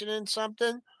position in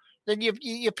something, then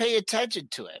you pay attention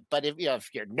to it. But if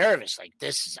you're nervous, like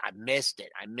I missed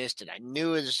it. I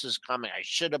knew this was coming. I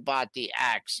should have bought the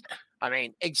X. I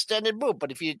mean, extended move.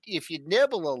 But if you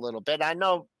nibble a little bit, I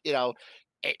know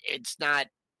it's not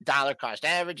dollar cost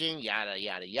averaging, yada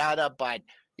yada yada. But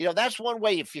that's one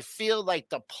way. If you feel like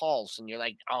the pulse and you're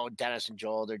like, oh, Dennis and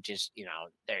Joel, they're just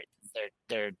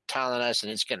they're telling us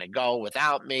and it's going to go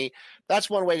without me. That's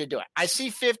one way to do it. I see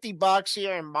 $50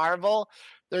 here in Marvel.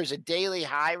 There's a daily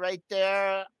high right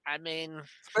there. I mean,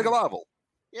 it's a big level.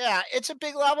 Yeah, it's a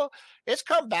big level. It's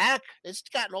come back. It's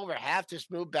gotten over half this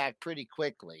move back pretty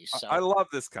quickly. So I love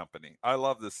this company. I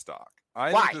love this stock.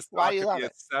 I think this stock could be a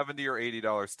 $70 or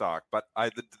 $80 stock, but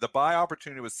the buy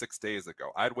opportunity was 6 days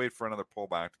ago. I'd wait for another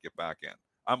pullback to get back in.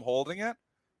 I'm holding it,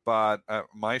 but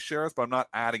my shares, but I'm not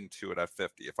adding to it at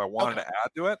 50. If I wanted to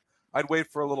add to it, I'd wait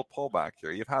for a little pullback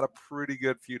here. You've had a pretty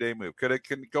good few day move. Can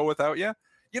it go without you?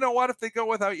 You know what? If they go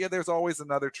without you, there's always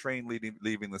another train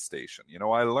leaving the station.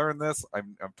 I learned this.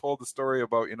 I'm told the story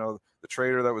about, the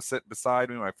trader that was sitting beside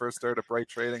me when I first started Bright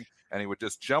Trading, and he would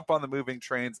just jump on the moving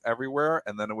trains everywhere,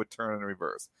 and then it would turn in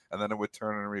reverse, and then it would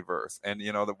turn in reverse. And,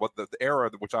 the error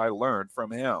which I learned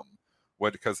from him,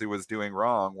 because he was doing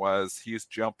wrong, was he's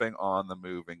jumping on the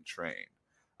moving train.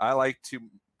 I like to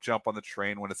jump on the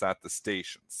train when it's at the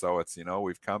station. So it's,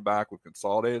 we've come back, we've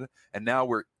consolidated, and now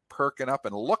we're perking up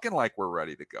and looking like we're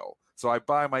ready to go. So I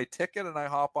buy my ticket and I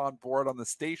hop on board on the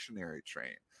stationary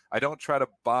train. I don't try to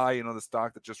buy, the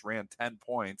stock that just ran 10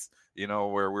 points,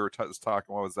 where we were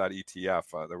talking, what was that ETF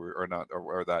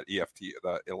or that EFT,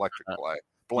 the electric play,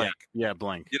 Blink. Yeah,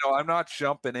 Blink. I'm not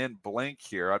jumping in Blink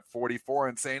here at 44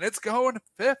 and saying it's going to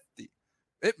 50.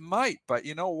 It might, but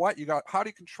you know what? How do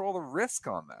you control the risk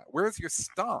on that? Where's your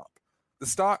stop?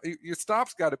 Your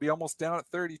stop's got to be almost down at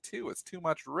 32. It's too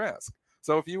much risk.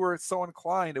 So if you were so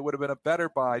inclined, it would have been a better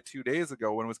buy 2 days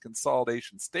ago when it was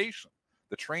consolidation station,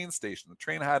 the train station. The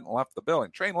train hadn't left the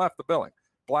building. Train left the building.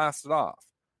 Blast it off.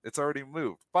 It's already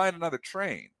moved. Find another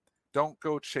train. Don't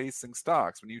go chasing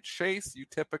stocks. When you chase, you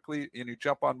typically, you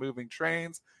jump on moving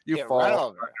trains, you fall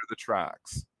under the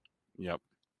tracks. Yep.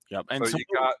 And so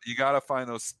you got to find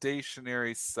those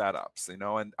stationary setups,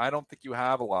 and I don't think you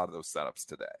have a lot of those setups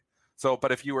today. So,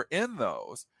 but if you were in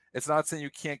those, it's not saying you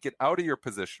can't get out of your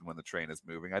position when the train is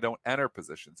moving. I don't enter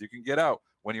positions. You can get out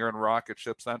when you're in rocket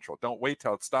ship central. Don't wait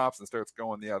till it stops and starts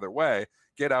going the other way.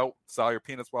 Get out, sell your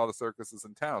peanuts while the circus is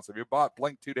in town. So if you bought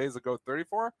Blink 2 days ago at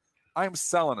 34, I'm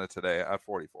selling it today at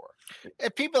 44.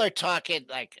 If people are talking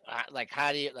like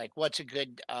how do you what's a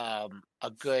good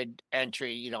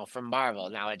entry, from Marvel.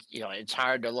 Now it's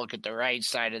hard to look at the right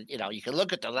side of, you can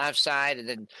look at the left side, and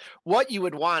then what you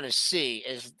would want to see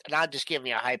is, and I'll just give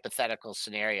you a hypothetical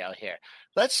scenario here.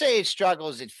 Let's say it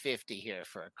struggles at 50 here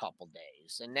for a couple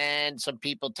days, and then some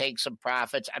people take some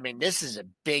profits. I mean, this is a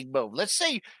big move. Let's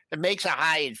say it makes a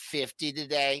high at 50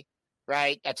 today.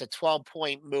 Right? That's a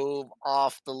 12-point move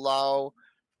off the low.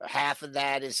 Half of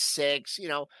that is 6,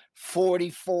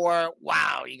 44.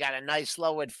 Wow, you got a nice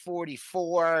low at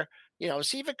 44.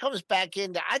 See if it comes back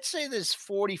into, I'd say this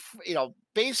 40,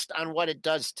 based on what it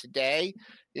does today,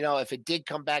 if it did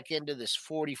come back into this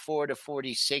 44 to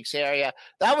 46 area,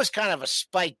 that was kind of a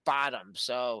spike bottom.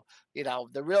 So,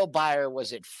 the real buyer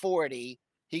was at 40.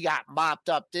 He got mopped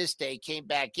up this day, came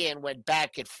back in, went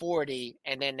back at 40,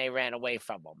 and then they ran away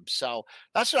from him. So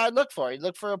that's what I look for. You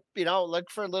look for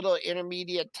a little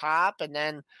intermediate top, and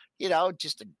then,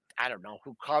 I don't know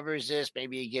who covers this.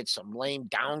 Maybe you get some lame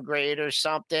downgrade or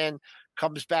something,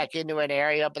 comes back into an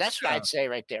area. But that's what I'd say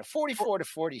right there, 44 to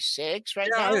 46 right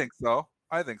now. I think so.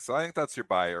 I think that's your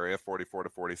buy area, 44 to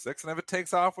 46. And if it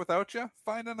takes off without you,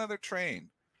 find another train.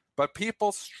 But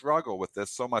people struggle with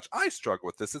this so much. I struggle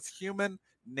with this. It's human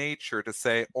nature to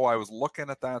say, oh, I was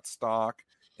looking at that stock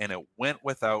and it went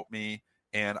without me,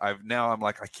 and I'm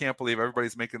like, I can't believe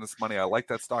everybody's making this money. I like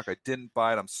that stock. I didn't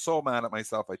buy it. I'm so mad at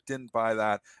myself. I didn't buy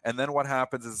that. And then what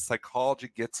happens is psychology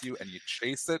gets you, and you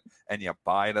chase it and you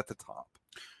buy it at the top,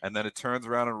 and then it turns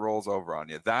around and rolls over on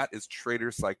you. That is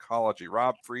trader psychology.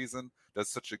 Rob Friesen does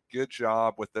such a good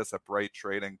job with this at Bright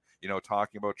Trading,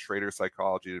 talking about trader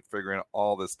psychology, figuring out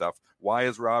all this stuff. Why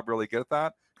is Rob really good at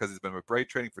that? because he's been with Bright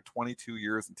Trading for 22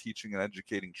 years and teaching and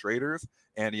educating traders,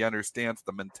 and he understands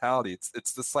the mentality.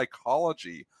 It's the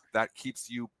psychology that keeps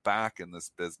you back in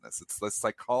this business. It's the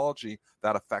psychology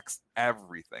that affects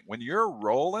everything. When you're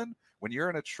rolling, when you're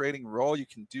in a trading role, you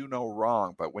can do no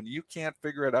wrong. But when you can't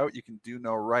figure it out, you can do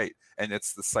no right. And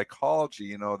it's the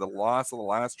psychology, the loss of the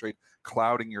last trade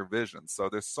clouding your vision. So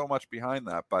there's so much behind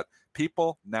that. But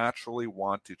people naturally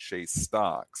want to chase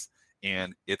stocks.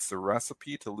 And it's the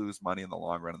recipe to lose money in the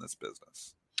long run in this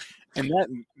business. And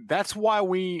that's why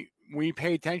we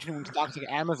pay attention when stocks like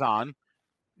Amazon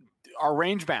are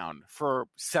range bound for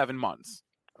 7 months,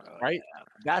 right?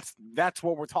 That's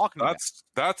what we're talking about.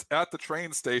 That's at the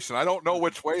train station. I don't know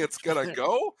which way it's gonna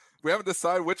go. We haven't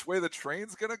decided which way the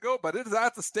train's gonna go, but it is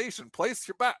at the station. Place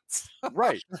your bets.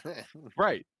 Right.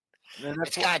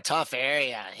 It's got a tough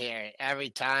area here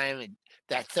every time.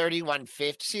 That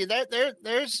 31.50. See,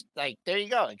 there's like, there you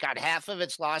go. It got half of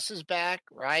its losses back,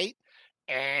 right?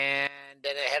 And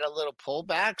then it had a little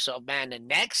pullback. So, man, the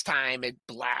next time it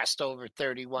blast over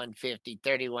 31.50,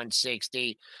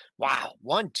 31.60. Wow,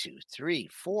 1, 2, 3,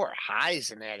 4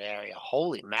 highs in that area.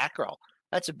 Holy mackerel.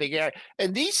 That's a big area.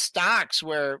 And these stocks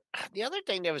were, the other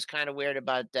thing that was kind of weird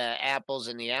about the Apples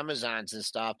and the Amazons and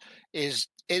stuff is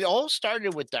it all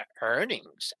started with the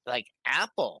earnings. Like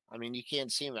Apple, I mean, you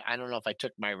can't see me. I don't know if I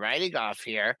took my writing off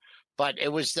here, but it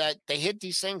was that they hit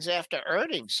these things after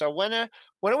earnings. So when are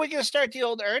we going to start the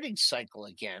old earnings cycle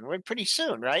again? We're pretty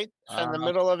soon, right? In the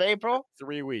middle of April?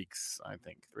 3 weeks, I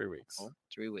think. 3 weeks.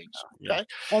 3 weeks. Yeah.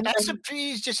 Okay.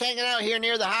 S&P's just hanging out here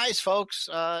near the highs, folks.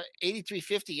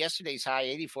 83.50 yesterday's high,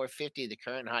 84.50 the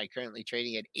current high, currently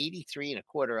trading at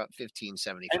 83.25, up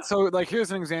 15.75. And so, like,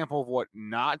 here's an example of what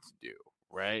not to do,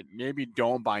 right? Maybe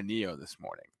don't buy NIO this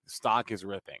morning. The stock is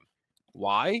ripping.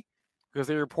 Why? Because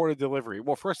they reported delivery.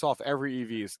 Well, first off, every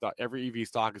EV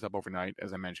stock is up overnight,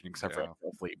 as I mentioned, except for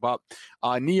Fleet. But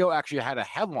NIO actually had a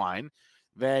headline.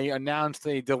 They announced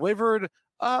they delivered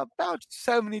about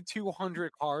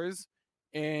 7,200 cars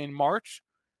in March,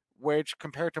 which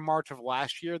compared to March of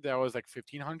last year, that was like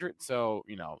 1,500. So,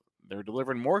 they're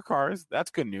delivering more cars. That's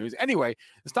good news. Anyway,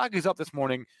 the stock is up this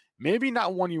morning. Maybe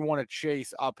not one you want to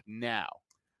chase up now.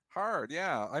 Hard,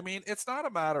 yeah. I mean, it's not a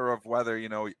matter of whether,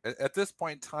 at this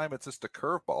point in time, it's just a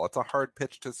curveball. It's a hard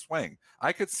pitch to swing.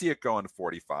 I could see it going to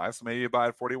 45, so maybe you buy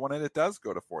at 41 and it does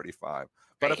go to 45.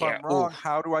 But if I'm wrong,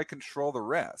 how do I control the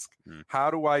risk?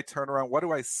 How do I turn around? What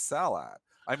do I sell at?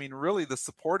 I mean, really, the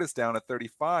support is down at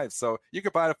 35, so you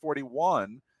could buy it at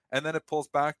 41, and then it pulls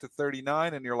back to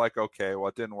 39, and you're like, okay, well,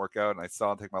 it didn't work out, and I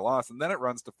sell and take my loss, and then it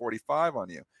runs to 45 on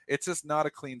you. It's just not a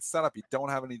clean setup. You don't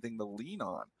have anything to lean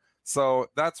on. So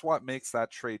that's what makes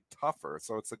that trade tougher.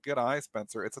 So it's a good eye,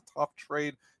 Spencer. It's a tough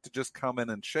trade to just come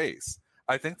in and chase.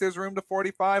 I think there's room to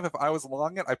 45. If I was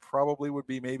long it, I probably would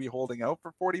be maybe holding out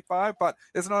for 45, but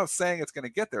it's not saying it's going to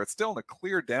get there. It's still in a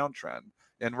clear downtrend.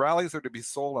 And rallies are to be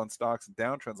sold on stocks and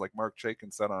downtrends, like Mark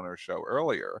Chaikin said on our show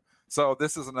earlier. So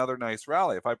this is another nice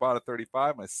rally. If I bought at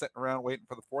 35, am I sitting around waiting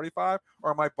for the 45,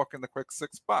 or am I booking the quick $6?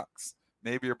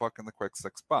 Maybe you're booking the quick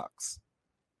 $6.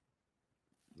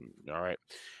 All right.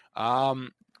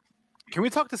 Can we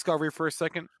talk Discovery for a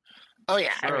second? Oh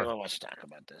yeah, Sure. everyone wants to talk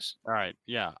about this. All right,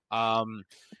 yeah.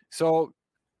 So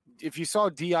if you saw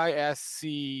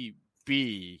DISCB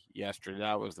yesterday,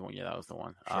 that was the one. Yeah, that was the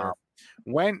one. Sure.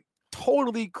 Went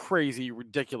totally crazy,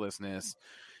 ridiculousness,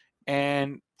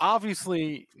 and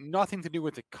obviously nothing to do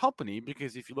with the company,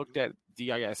 because if you looked at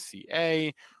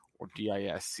DISCA or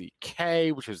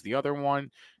DISCK, which is the other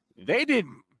one, they did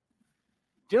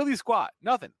diddly squat,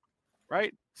 nothing,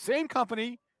 right? Same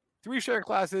company, 3 share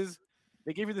classes.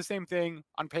 They give you the same thing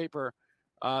on paper.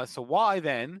 So why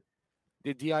then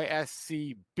did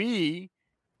DISCB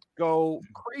go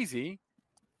crazy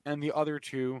and the other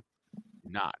two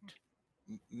not?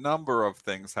 Number of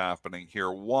things happening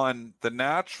here. One, the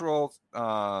natural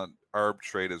arb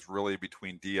trade is really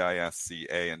between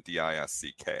DISCA and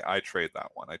DISCK. I trade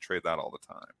that one. I trade that all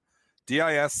the time.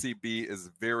 DISCB is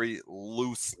very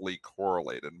loosely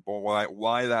correlated. But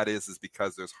why that is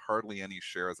because there's hardly any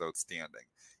shares outstanding.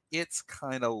 It's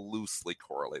kind of loosely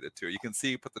correlated to it. You can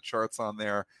see, put the charts on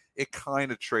there. It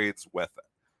kind of trades with it.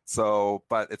 So,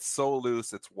 but it's so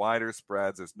loose. It's wider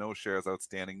spreads. There's no shares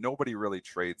outstanding. Nobody really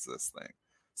trades this thing.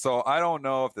 So I don't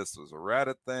know if this was a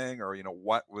Reddit thing or,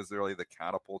 what was really the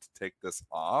catapult to take this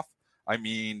off. I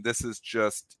mean, this is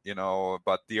just,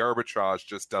 but the arbitrage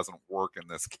just doesn't work in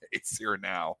this case here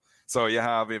now. So you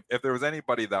have, if there was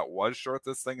anybody that was short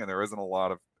this thing and there isn't a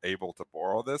lot of able to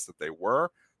borrow this, if they were,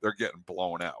 they're getting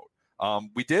blown out.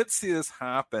 We did see this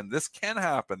happen. This can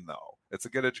happen, though. It's a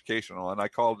good educational. And I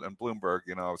called in Bloomberg,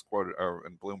 I was quoted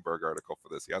in Bloomberg article for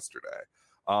this yesterday.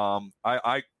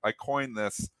 I coined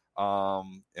this,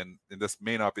 and this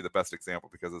may not be the best example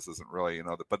because this isn't really,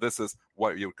 but this is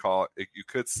what you would call it. You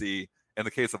could see in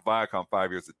the case of Viacom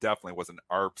 5 years, it definitely was an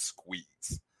ARB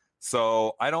squeeze.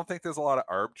 So I don't think there's a lot of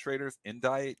ARB traders in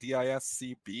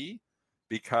DISCB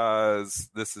because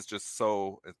this is just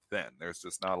so thin. There's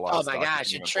just not a lot. Oh of my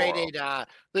gosh! It traded.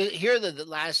 Here the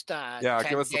last. Yeah,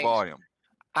 give us the volume.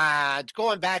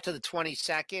 Going back to the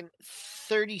 22nd,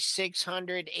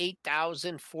 3,600,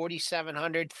 8,000,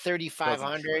 4,700,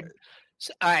 3,500.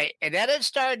 So, all right, and then it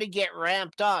started to get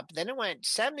ramped up. Then it went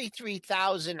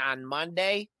 73,000 on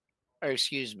Monday, or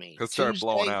excuse me, it started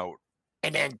blowing out.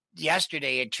 And then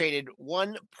yesterday it traded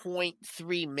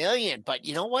 1.3 million. But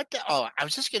you know what? I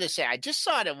was just going to say, I just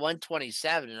saw it at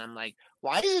 127, and I'm like,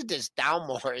 why isn't this down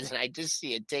more than I just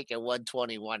see it take at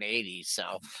 120, 180?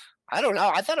 So I don't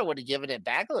know. I thought it would have given it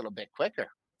back a little bit quicker.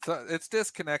 So it's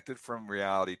disconnected from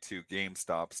reality to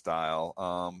GameStop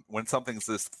style. When something's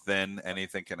this thin,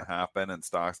 anything can happen and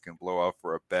stocks can blow up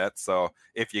for a bit. So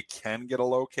if you can get a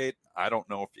locate, I don't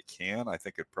know if you can. I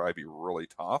think it'd probably be really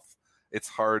tough. It's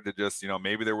hard to just,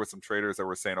 maybe there were some traders that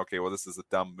were saying, okay, well, this is a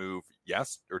dumb move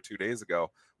 2 days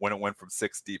ago when it went from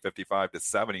 55 to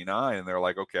 79. And they're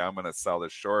like, okay, I'm going to sell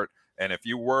this short. And if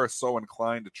you were so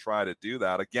inclined to try to do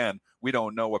that, again, we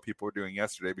don't know what people were doing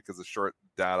yesterday because the short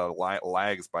data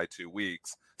lags by 2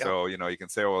 weeks. Yep. So, you can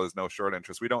say, well, there's no short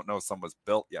interest. We don't know if some was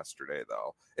built yesterday,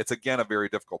 though. It's, again, a very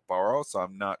difficult borrow. So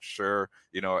I'm not sure,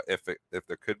 if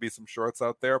there could be some shorts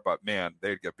out there. But, man,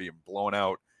 they'd get being blown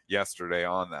out yesterday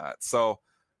on that. So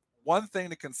one thing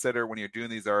to consider when you're doing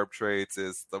these ARB trades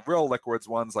is the real liquids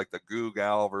ones like the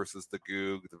GOOGL versus the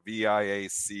GOOG, the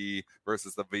VIAC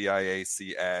versus the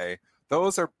VIACA.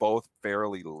 Those are both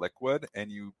fairly liquid,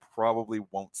 and you probably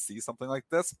won't see something like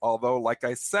this. Although, like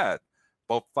I said,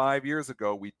 about 5 years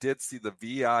ago, we did see the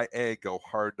VIA go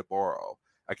hard to borrow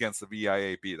against the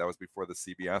VIAB. That was before the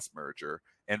CBS merger.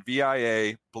 And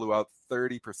VIA blew out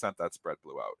 30%, that spread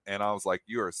blew out. And I was like,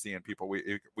 you are seeing people,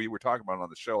 we were talking about it on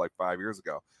the show like 5 years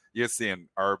ago. You're seeing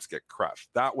ARBs get crushed.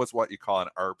 That was what you call an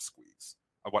ARB squeeze,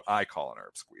 what I call an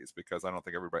ARB squeeze, because I don't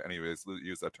think anybody's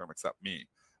used that term except me.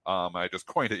 I just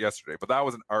coined it yesterday, but that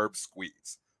was an ARB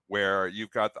squeeze where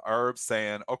you've got the ARBs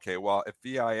saying, okay, well, if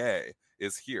VIA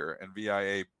is here and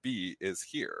VIAB is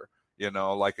here,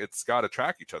 it's got to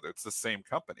track each other. It's the same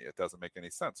company. It doesn't make any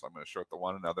sense. So I'm going to short the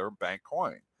one another bank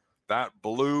coin. That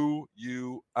blew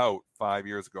you out 5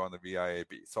 years ago on the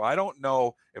VIAB. So I don't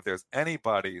know if there's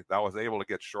anybody that was able to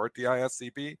get short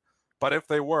DISCB, but if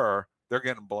they were, they're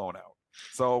getting blown out.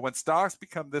 So when stocks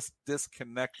become this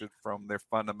disconnected from their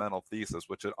fundamental thesis,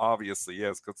 which it obviously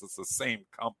is because it's the same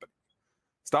company,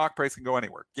 stock price can go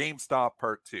anywhere. GameStop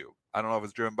part 2. I don't know if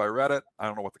it's driven by Reddit. I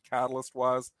don't know what the catalyst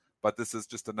was, but this is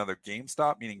just another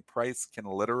GameStop, meaning price can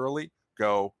literally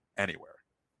go anywhere.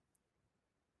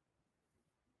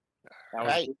 That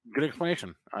was a good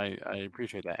explanation. I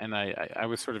appreciate that, and I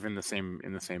was sort of in the same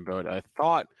boat. I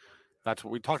thought that's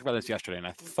what we talked about this yesterday, and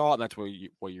I thought that's what you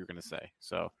were going to say.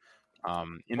 So,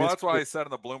 that's why I said in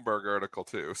the Bloomberg article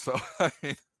too. So,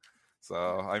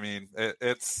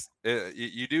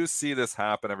 you do see this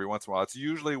happen every once in a while. It's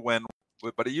usually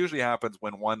but it usually happens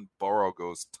when one borrow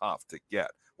goes tough to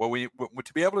get. Well,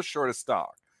 to be able to short a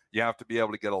stock, you have to be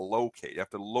able to get a locate. You have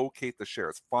to locate the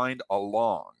shares, find a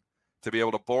long, to be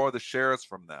able to borrow the shares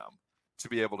from them, to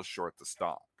be able to short the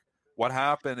stock. What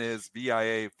happened is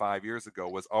VIA 5 years ago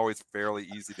was always fairly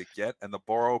easy to get, and the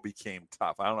borrow became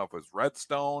tough. I don't know if it was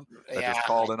Redstone that just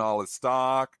called in all his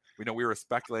stock. We were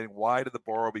speculating, why did the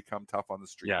borrow become tough on the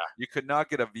street? Yeah. You could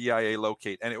not get a VIA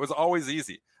locate, and it was always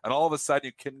easy. And all of a sudden,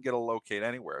 you couldn't get a locate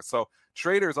anywhere. So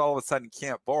traders all of a sudden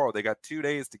can't borrow. They got 2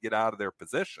 days to get out of their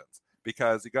positions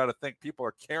because you got to think people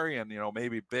are carrying,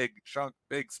 maybe big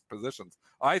positions.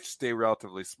 I stay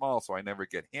relatively small, so I never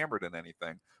get hammered in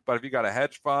anything. But if you got a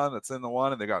hedge fund that's in the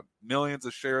one and they got millions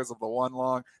of shares of the one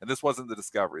long, and this wasn't the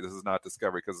Discovery. This is not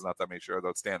Discovery because it's not that many shares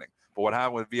outstanding. But what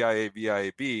happened with VIA,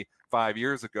 VIAB 5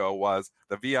 years ago was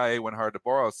the VIA went hard to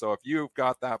borrow. So if you've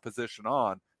got that position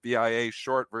on, VIA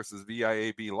short versus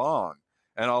VIAB long,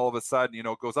 and all of a sudden,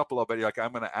 it goes up a little bit, you're like,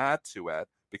 I'm going to add to it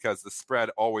because the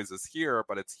spread always is here,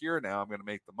 but it's here now. I'm going to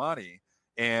make the money.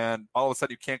 And all of a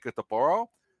sudden, you can't get the borrow.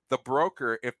 The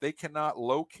broker, if they cannot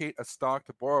locate a stock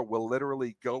to borrow, will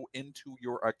literally go into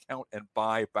your account and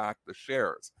buy back the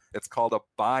shares. It's called a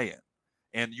buy-in.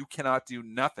 And you cannot do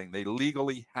nothing. They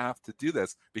legally have to do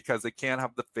this because they can't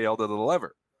have the fail to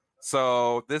deliver.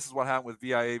 So this is what happened with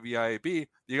VIA, VIAB.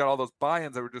 You got all those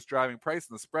buy-ins that were just driving price,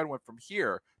 and the spread went from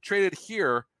here, traded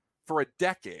here for a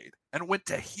decade, and went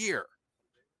to here.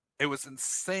 It was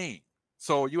insane.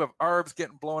 So you have ARBs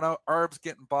getting blown out, ARBs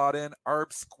getting bought in,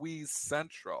 ARB squeeze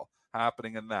central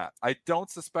happening in that. I don't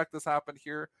suspect this happened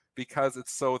here because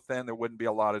it's so thin, there wouldn't be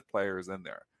a lot of players in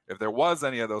there. If there was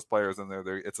any of those players in there,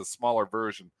 it's a smaller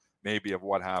version maybe of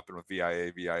what happened with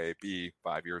VIA, VIAB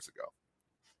 5 years ago.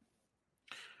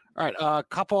 All right, a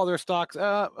couple other stocks.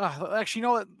 Actually, you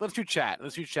know what? Let's do chat.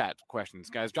 Let's do chat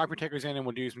questions, guys. Drop your tickers in, and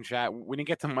we'll do some chat. We didn't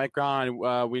get to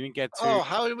Micron. We didn't get to. Oh,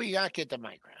 how did we not get to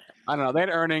Micron? I don't know. They had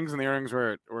earnings, and the earnings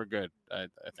were good. I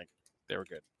think they were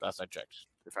good. Last I checked,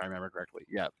 if I remember correctly.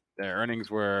 Yeah, their earnings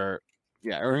were.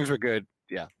 Yeah, earnings were good.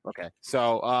 Yeah. Okay.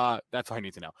 So that's all I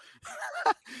need to know.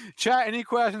 Chat. Any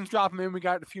questions? Drop them in. We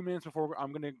got a few minutes before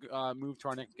I'm going to move to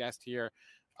our next guest here.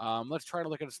 Let's try to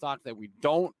look at a stock that we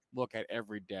don't look at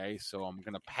every day. So I'm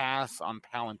going to pass on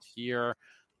Palantir.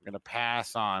 I'm going to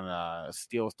pass on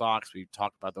steel stocks. We've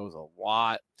talked about those a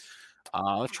lot.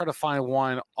 Let's try to find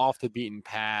one off the beaten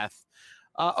path.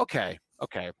 Okay.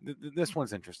 This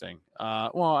one's interesting.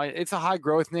 Well, it's a high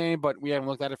growth name, but we haven't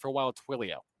looked at it for a while.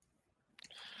 Twilio.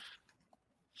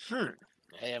 I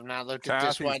have not looked at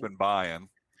this one. Kathy's been buying.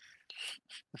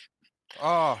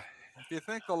 Oh, if you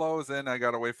think the low is in, I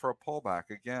got to wait for a pullback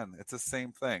again. It's the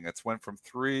same thing. It's went from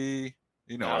I'm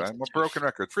a broken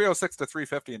record, 306 to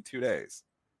 350 in 2 days.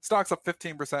 Stock's up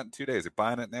 15% in 2 days. You're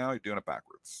buying it now, you're doing it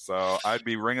backwards. So I'd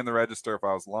be ringing the register if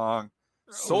I was long.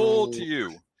 Sold to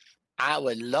you. I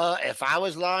would love, if I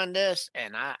was long this,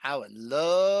 and I would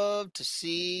love to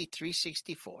see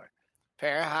 364.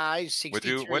 Pair highs,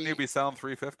 63. Wouldn't you be selling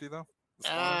 350 though?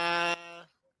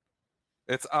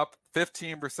 It's up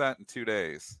 15% in 2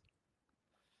 days.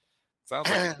 Sounds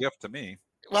like a gift to me.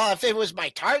 Well, if it was my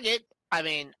target, I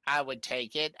mean, I would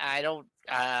take it. I don't.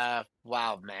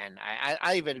 Wow, man.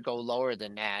 I even go lower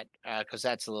than that because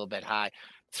that's a little bit high.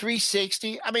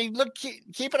 360. I mean, look,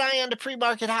 keep an eye on the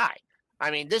pre-market high.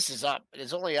 I mean, this is up.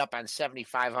 It's only up on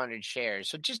 7,500 shares.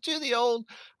 So just do the old.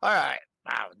 All right.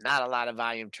 Wow, not a lot of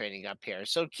volume trading up here.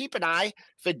 So keep an eye.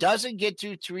 If it doesn't get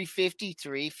to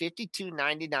 353,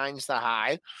 52.99 is the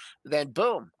high, then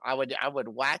boom, I would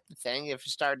whack the thing if it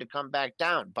started to come back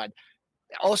down. But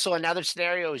also another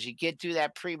scenario is you get to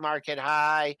that pre-market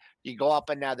high, you go up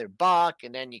another $1,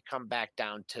 and then you come back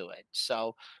down to it.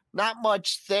 So not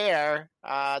much there.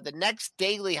 The next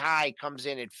daily high comes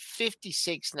in at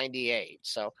 56.98.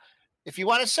 So if you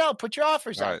want to sell, put your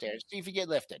offers out there. See if you get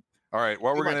lifted. All right,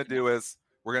 what we're going to do is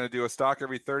we're going to do a stock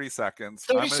every 30 seconds.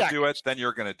 I'm going to do it, then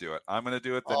you're going to do it. I'm going to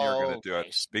do it, then you're going to do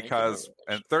it. Because,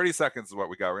 and 30 seconds is what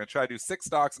we got. We're going to try to do 6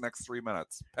 stocks in the next 3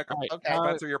 minutes. Pick them. Okay.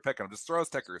 Spencer, you're picking them. Just throw us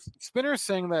tickers. Spinner's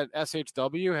saying that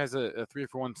SHW has a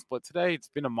 3-for-1 split today. It's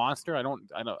been a monster. I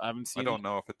haven't seen. I don't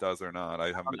know if it does or not.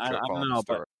 I haven't been I don't know,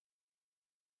 but...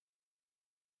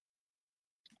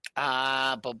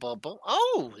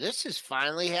 Oh, this has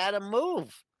finally had a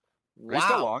move. Are you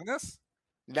still long this?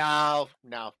 No.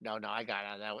 I got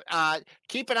on that one.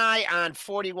 Keep an eye on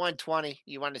 41.20.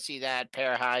 You want to see that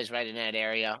pair of highs right in that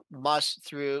area.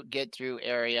 Get through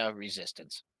area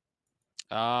resistance.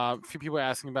 A few people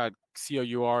asking about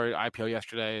COUR IPO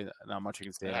yesterday. Not much you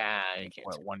can say.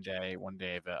 One day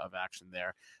of action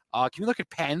there. Can you look at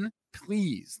Penn,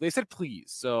 please? They said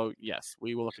please. So yes,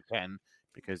 we will look at Penn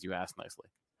because you asked nicely.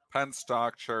 Penn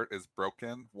stock chart is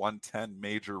broken. 110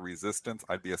 major resistance.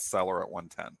 I'd be a seller at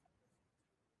 110.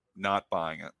 Not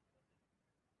buying it.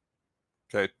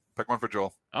 Okay, pick one for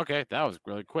Joel. Okay, that was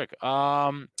really quick.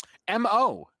 MO.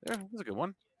 That was a good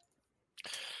one.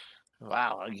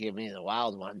 Wow, give me the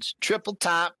wild ones. Triple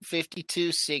top,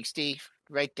 52.60,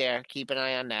 right there. Keep an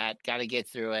eye on that. Got to get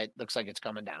through it. Looks like it's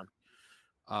coming down.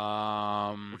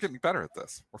 We're getting better at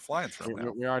this. We're flying through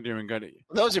now. We are doing good.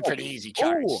 Those are pretty easy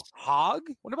charts. Hog?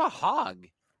 What about Hog?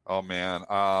 Oh man,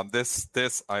 this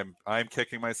I'm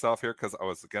kicking myself here because I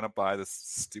was gonna buy this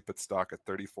stupid stock at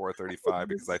 34.35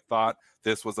 because I thought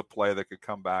this was a play that could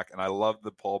come back, and I loved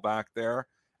the pullback there,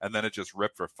 and then it just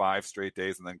ripped for 5 straight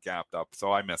days and then gapped up,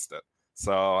 so I missed it.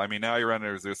 So I mean, now you're running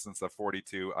a resistance at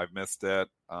 42. I've missed it.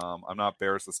 I'm not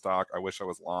bearish the stock. I wish I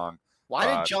was long. Why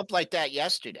did it jump like that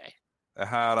yesterday? It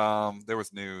had there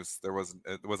was news. Was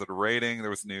it a rating? There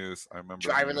was news. I remember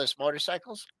driverless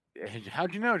motorcycles.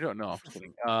 How'd you know? I don't know. I'm just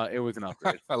kidding. It was an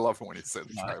upgrade. I love it when you say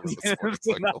driverless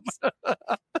motorcycles.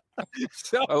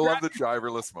 I love the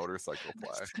driverless motorcycle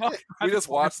play. We just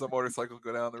watch the motorcycle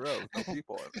go down the road with no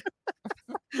people in it.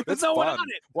 It's no fun. one on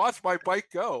it. Watch my bike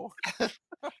go.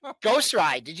 Ghost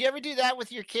ride. Did you ever do that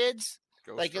with your kids?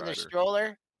 Ghost in their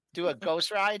stroller? Do a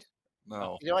ghost ride?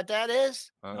 No. You know what that is?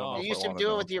 No, you used to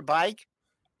do it with your bike.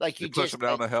 Like you push just them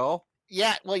down the hill.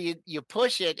 Yeah, well, you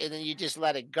push it and then you just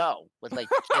let it go with like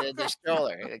the kid in the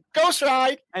stroller. Ghost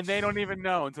ride, and they don't even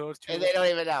know until it's too and late. they don't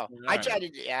even know. I Right. tried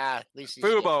to, at least he's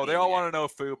Fubo. They all want want to know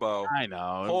Fubo. I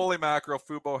know. Holy mackerel,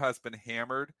 Fubo has been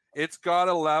hammered. It's got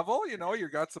a level. You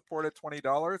got support at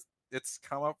 $20. It's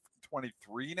come up to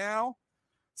 23 now.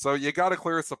 So you got to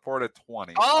clear support at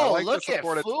 20. I Oh, like look the at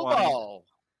support Fubo. at 20.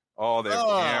 Oh, they've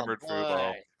hammered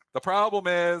Fubo. Boy. The problem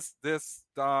is this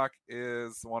stock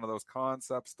is one of those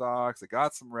concept stocks. It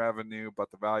got some revenue,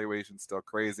 but the valuation's still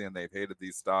crazy, and they've hated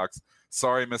these stocks.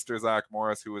 Sorry, Mr. Zach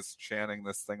Morris, who was chanting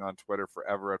this thing on Twitter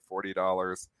forever at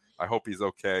 $40. I hope he's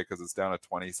okay because it's down at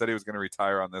 20. He said he was going to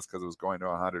retire on this because it was going to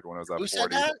 100 when it was at Who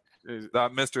 40. said that?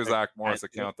 That Mr. Zach Morris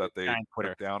account that they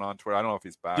put down on Twitter. I don't know if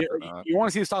he's back or not. You want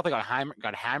to see the stock that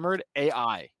got hammered?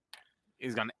 AI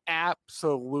is going to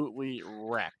absolutely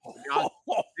wreck.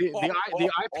 The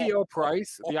IPO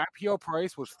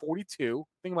price was 42.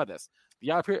 Think about this. The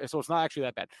IPO, so it's not actually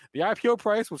that bad. The IPO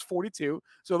price was 42.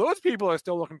 So those people are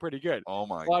still looking pretty good. Oh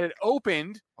my! But it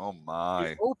opened. Oh my!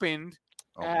 It opened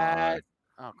at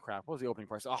crap. What was the opening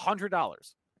price? $100.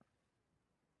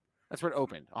 That's where it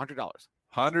opened. $100.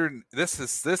 100. This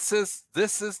is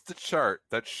the chart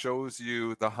that shows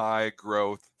you the high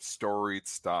growth storied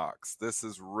stocks. This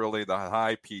is really the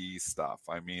high PE stuff.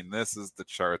 I mean, this is the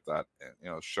chart that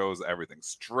shows everything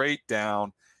straight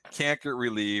down. Can't get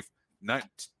relief.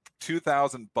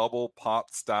 2000 bubble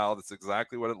pop style. That's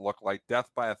exactly what it looked like.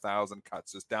 Death by 1,000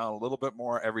 cuts, just down a little bit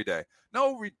more every day.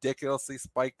 No ridiculously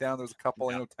spiked down. There's a couple,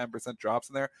 10% drops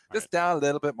in there. Just down a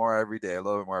little bit more every day, a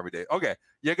little bit more every day. Okay,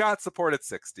 you got support at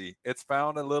 60. It's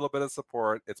found a little bit of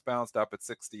support. It's bounced up at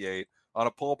 68. On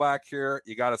a pullback here,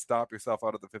 you got to stop yourself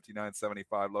out of the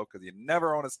 59.75 low because you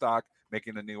never own a stock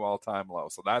making a new all-time low.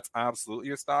 So that's absolutely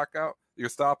your stop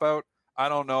out. I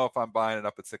don't know if I'm buying it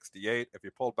up at 68. If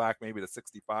you pulled back maybe to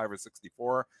 65 or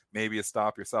 64, maybe you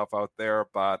stop yourself out there.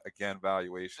 But again,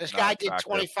 valuation. This guy did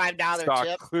 $25 stock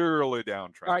tip. Clearly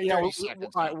downtrend. All right, yeah,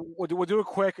 we'll do it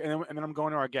quick, and then I'm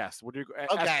going to our guest. We'll do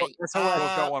okay. Let's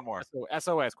go one more.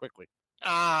 SOS quickly.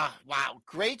 Wow,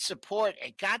 great support.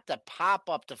 It got the pop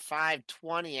up to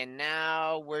 520, and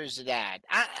now where's it at?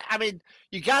 I mean,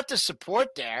 you got the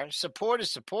support there. Support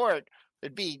is support.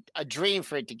 It'd be a dream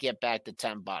for it to get back to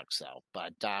 $10 though.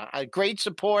 But a great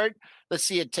support. Let's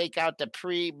see it take out the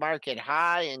pre-market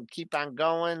high and keep on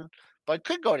going. But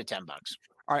could go to $10.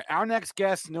 All right, our next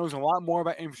guest knows a lot more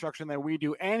about infrastructure than we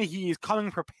do, and he is coming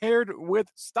prepared with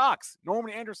stocks.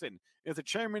 Norman Anderson is the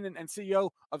chairman and CEO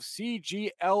of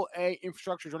CGLA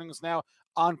Infrastructure, joining us now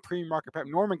on Pre-Market Prep.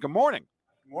 Norman, good morning.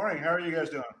 Good morning. How are you guys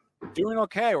doing? Doing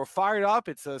okay. We're fired up.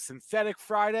 It's a synthetic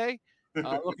Friday.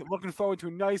 Looking forward to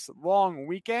a nice long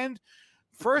weekend.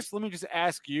 First, let me just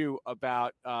ask you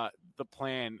about the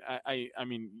plan. I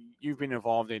mean, you've been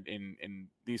involved in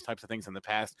these types of things in the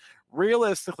past.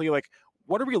 Realistically, like,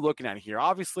 what are we looking at here?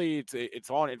 Obviously,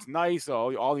 it's nice.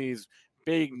 All these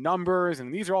big numbers,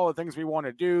 and these are all the things we want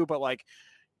to do. But like,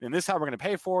 and this is how we're going to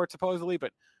pay for it, supposedly.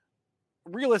 But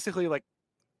realistically, like,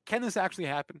 can this actually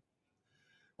happen?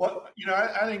 Well,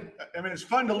 I think it's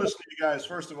fun to listen to you guys,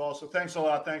 first of all. So thanks a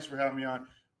lot. Thanks for having me on.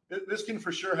 This can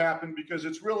for sure happen because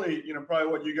it's really,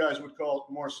 probably what you guys would call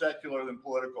more secular than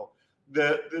political.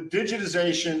 The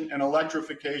digitization and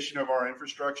electrification of our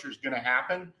infrastructure is going to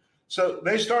happen. So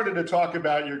they started to talk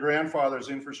about your grandfather's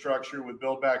infrastructure with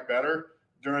Build Back Better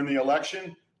during the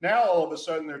election. Now, all of a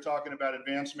sudden, they're talking about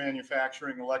advanced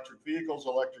manufacturing, electric vehicles,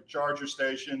 electric charger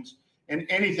stations, and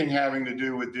anything having to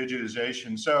do with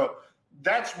digitization. So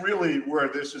that's really where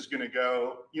this is going to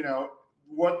go.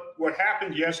 What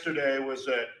happened yesterday was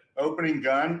an opening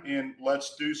gun in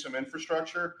let's do some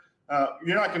infrastructure.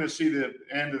 You're not going to see the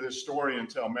end of this story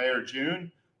until May or June.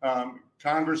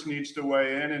 Congress needs to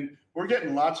weigh in, and we're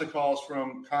getting lots of calls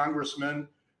from congressmen,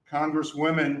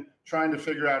 congresswomen trying to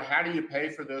figure out how do you pay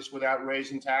for this without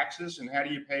raising taxes, and how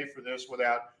do you pay for this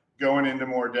without going into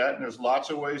more debt? And there's lots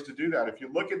of ways to do that. If you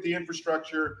look at the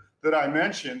infrastructure that I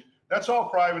mentioned, that's all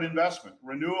private investment,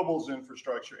 renewables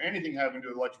infrastructure, anything having to do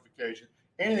with electrification,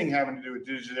 anything having to do with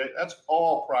digital, that's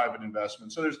all private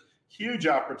investment. So there's huge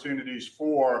opportunities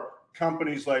for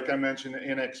companies like I mentioned,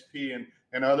 NXP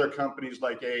and other companies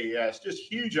like AES, just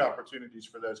huge opportunities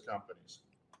for those companies.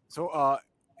 So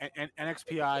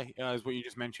NXPI is what you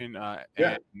just mentioned.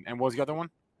 Yeah. And what was the other one?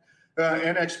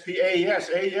 NXP, AES.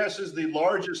 AES is the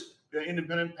largest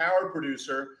independent power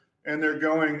producer, and they're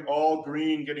going all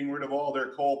green, getting rid of all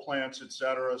their coal plants, et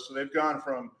cetera. So they've gone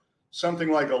from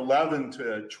something like 11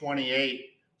 to 28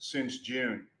 since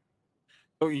June.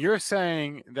 So you're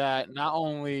saying that not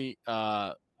only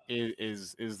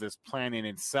is this plan in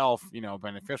itself,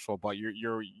 beneficial, but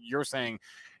you're saying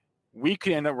we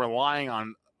could end up relying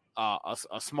on a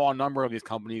small number of these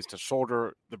companies to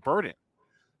shoulder the burden.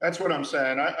 That's what I'm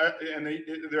saying.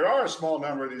 There are a small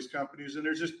number of these companies, and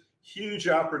there's just huge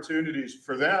opportunities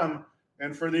for them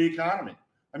and for the economy.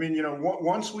 I mean,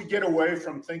 once we get away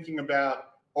from thinking about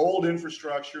old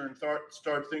infrastructure and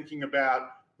start thinking about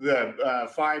the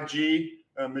 5G,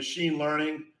 machine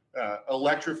learning,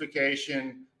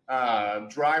 electrification,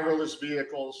 driverless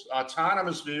vehicles,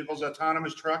 autonomous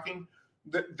trucking,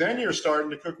 then you're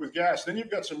starting to cook with gas. Then you've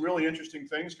got some really interesting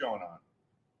things going on.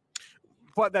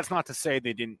 But that's not to say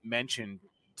they didn't mention,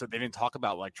 so they didn't talk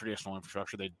about like traditional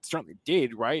infrastructure. They certainly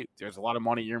did, right? There's a lot of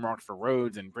money earmarked for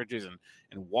roads and bridges and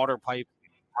water pipe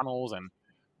tunnels and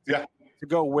to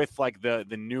go with like the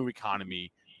new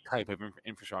economy type of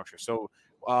infrastructure. So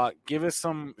give us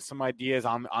some ideas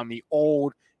on the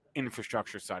old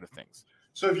infrastructure side of things.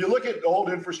 So if you look at old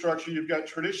infrastructure, you've got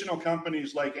traditional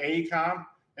companies like AECOM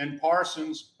and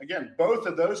Parsons. Again, both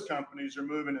of those companies are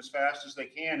moving as fast as they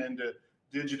can into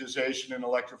digitization and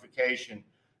electrification.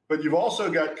 But you've also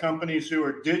got companies who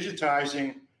are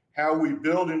digitizing how we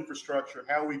build infrastructure,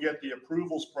 how we get the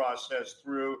approvals process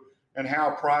through, and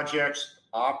how projects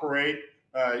operate.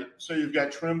 So you've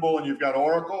got Trimble and you've got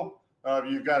Oracle,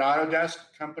 you've got Autodesk,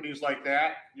 companies like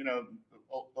that.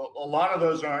 A lot of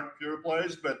those aren't pure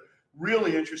plays, but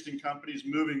really interesting companies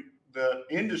moving the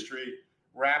industry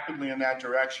rapidly in that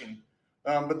direction.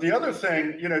 But the other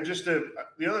thing,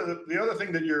 the other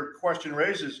thing that your question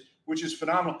raises, which is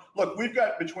phenomenal. Look, we've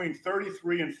got between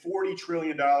 $33 and $40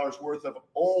 trillion worth of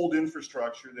old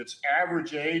infrastructure that's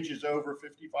average age is over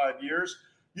 55 years.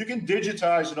 You can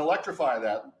digitize and electrify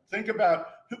that. Think about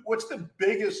what's the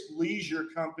biggest leisure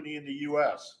company in the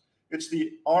U.S. It's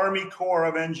the Army Corps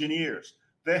of Engineers.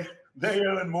 They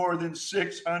own more than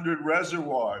 600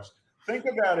 reservoirs. Think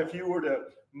about if you were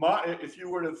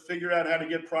to figure out how to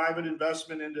get private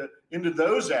investment into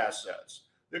those assets.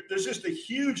 There's just a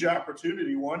huge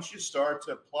opportunity once you start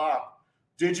to plop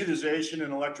digitization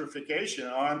and electrification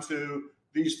onto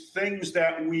these things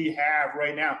that we have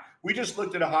right now. We just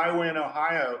looked at a highway in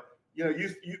Ohio.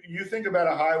 You think about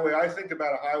a highway. I think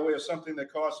about a highway as something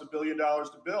that costs $1 billion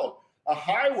to build. A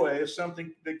highway is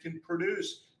something that can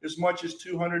produce as much as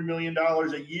 $200 million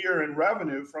a year in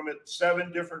revenue from its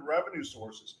 7 different revenue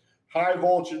sources. High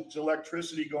voltage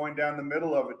electricity going down the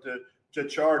middle of it to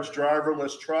charge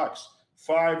driverless trucks,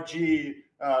 5G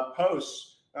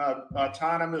posts,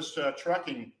 autonomous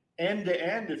trucking, end to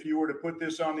end. If you were to put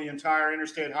this on the entire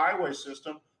interstate highway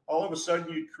system, all of a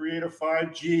sudden you'd create a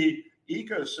 5G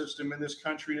ecosystem in this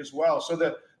country as well. So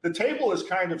the table is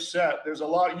kind of set. There's a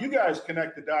lot. You guys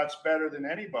connect the dots better than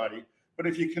anybody. But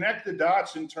if you connect the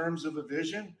dots in terms of a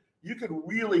vision, you could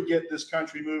really get this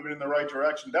country moving in the right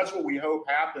direction. That's what we hope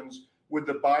happens with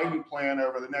the Biden plan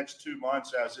over the next 2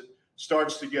 months as it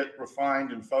starts to get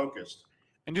refined and focused.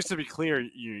 And just to be clear,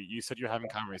 you said you're having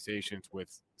conversations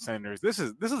with senators. This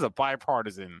is a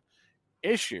bipartisan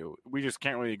issue. We just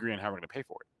can't really agree on how we're going to pay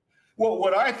for it. Well,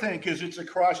 what I think is it's a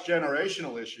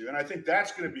cross-generational issue. And I think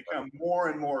that's going to become more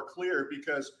and more clear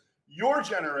because your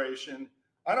generation,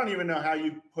 I don't even know how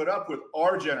you put up with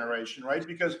our generation, right?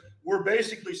 Because we're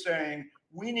basically saying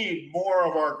we need more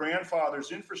of our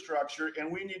grandfather's infrastructure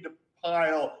and we need to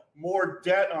pile more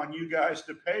debt on you guys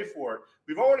to pay for it.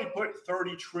 We've already put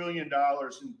 $30 trillion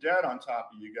in debt on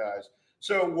top of you guys.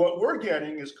 So what we're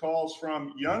getting is calls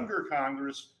from younger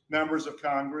Congress, members of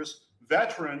Congress,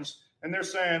 veterans, and they're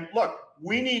saying, look,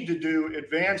 we need to do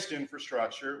advanced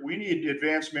infrastructure. We need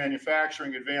advanced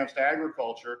manufacturing, advanced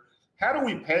agriculture. How do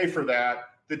we pay for that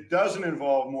doesn't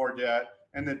involve more debt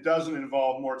and that doesn't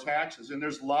involve more taxes? And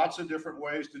there's lots of different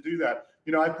ways to do that.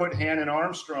 I put Hannon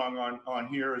Armstrong on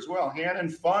here as well. Hannon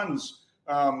funds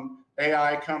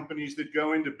AI companies that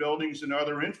go into buildings and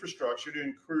other infrastructure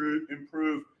to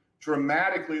improve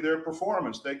dramatically their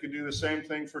performance. They could do the same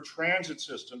thing for transit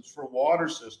systems, for water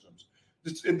systems.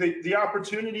 The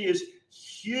opportunity is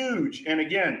huge. And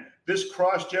again, this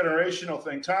cross-generational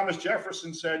thing, Thomas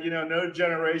Jefferson said, no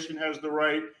generation has the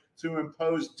right to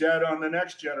impose debt on the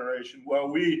next generation. Well,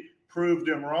 we proved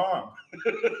him wrong.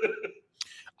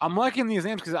 I'm liking these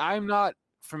names because I'm not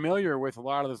familiar with a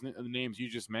lot of the names you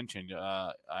just mentioned.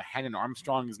 Hannon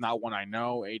Armstrong is not one I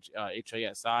know.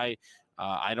 HASI.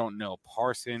 I don't know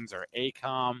Parsons or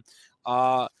AECOM.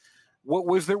 What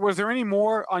was there any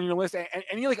more on your list?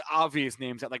 Any like obvious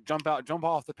names that like jump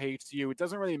off the page to you? It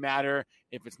doesn't really matter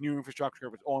if it's new infrastructure,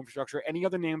 if it's old infrastructure. Any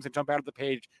other names that jump out of the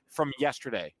page from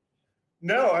yesterday?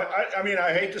 No, I mean,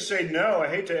 I hate to say no. I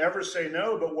hate to ever say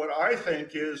no. But what I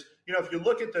think is, if you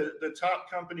look at the top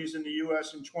companies in the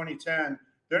U.S. in 2010,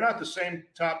 they're not the same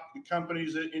top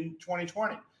companies in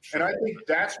 2020. And I think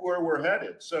that's where we're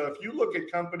headed. So if you look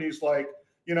at companies like,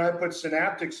 I put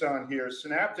Synaptics on here.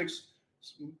 Synaptics,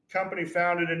 company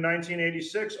founded in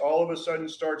 1986, all of a sudden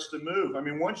starts to move. I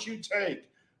mean, once you take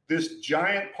this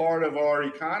giant part of our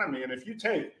economy, and if you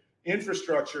take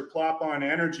infrastructure, plop on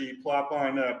energy, plop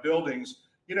on buildings,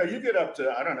 you get up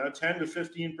to, 10 to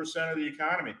 15% of the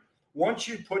economy. Once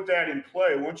you put that in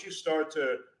play, once you start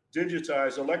to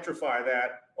digitize, electrify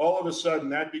that, all of a sudden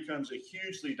that becomes a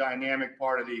hugely dynamic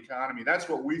part of the economy. That's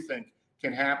what we think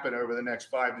can happen over the next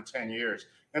 5 to 10 years.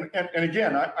 And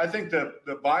again, I think the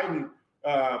Biden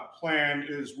plan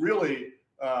is really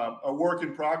a work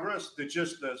in progress. That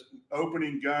just the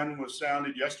opening gun was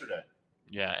sounded yesterday.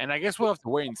 Yeah, and I guess we'll have to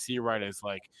wait and see, right? Is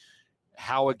like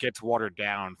how it gets watered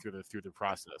down through the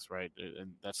process, right?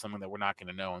 And that's something that we're not going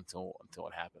to know until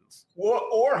it happens.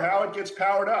 Or how it gets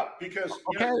powered up, because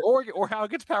or how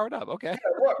it gets powered up. Okay.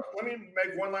 Yeah, look, let me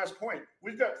make one last point.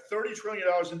 We've got $30 trillion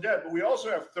in debt, but we also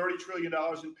have $30 trillion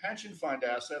in pension fund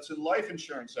assets and life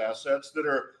insurance assets that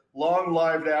are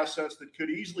long-lived assets that could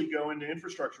easily go into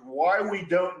infrastructure. Why we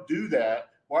don't do that,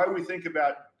 why we think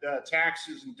about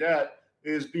taxes and debt,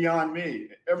 is beyond me.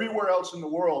 Everywhere else in the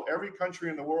world, every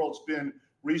country in the world has been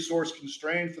resource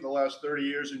constrained for the last 30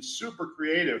 years and super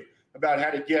creative about how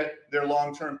to get their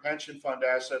long-term pension fund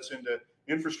assets into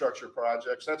infrastructure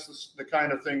projects. That's the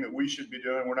kind of thing that we should be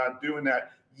doing. We're not doing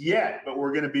that yet, but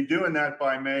we're going to be doing that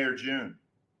by May or June.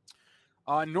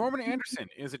 Norman Anderson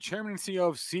is the chairman and CEO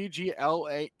of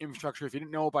CGLA Infrastructure. If you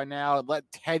didn't know by now, let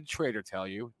Ted Trader tell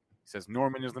you. He says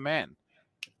Norman is the man.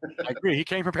 I agree. He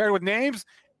came prepared with names,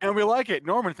 and we like it.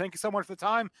 Norman, thank you so much for the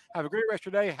time. Have a great rest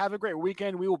of your day. Have a great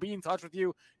weekend. We will be in touch with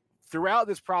you throughout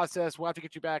this process. We'll have to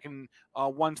get you back and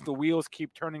once the wheels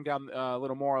keep turning down a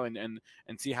little more and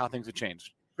see how things have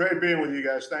changed. Great being with you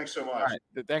guys. Thanks so much. All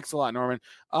right. Thanks a lot, Norman.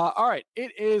 All right.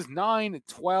 It is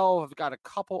 9:12. I've got a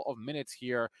couple of minutes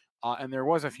here. And there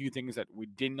was a few things that we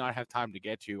did not have time to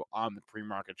get to on the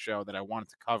pre-market show that I wanted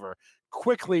to cover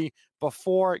quickly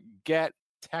before Get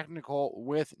Technical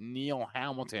with Neil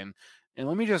Hamilton. And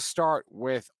let me just start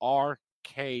with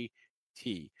RKT.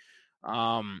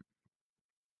 I'm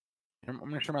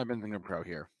going to show my Benzinga Pro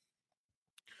here.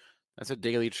 That's a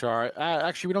daily chart.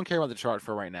 Actually, we don't care about the chart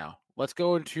for right now. Let's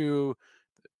go into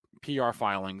PR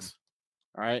filings.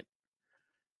 All right.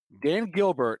 Dan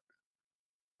Gilbert,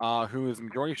 who is the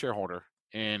majority shareholder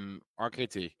in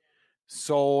RKT,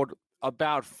 sold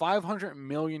about $500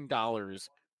 million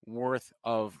worth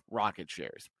of Rocket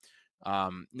shares.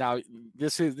 Now,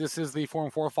 this is the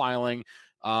Form 4 filing.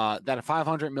 That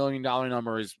 $500 million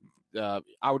number is,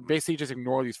 I would basically just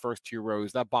ignore these first two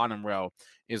rows. That bottom row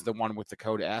is the one with the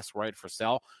code S, right, for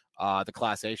sell, the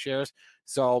Class A shares.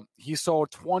 So he sold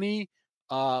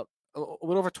a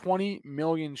little over 20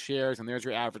 million shares, and there's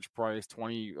your average price,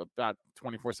 about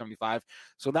 $24.75.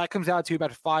 So that comes out to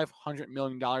about $500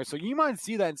 million. So you might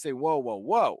see that and say,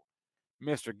 whoa,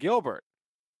 Mr. Gilbert,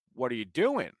 what are you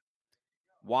doing?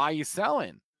 Why are you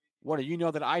selling? What do you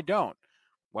know that I don't?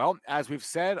 Well, as we've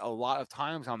said a lot of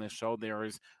times on this show, there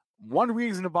is one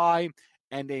reason to buy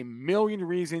and a million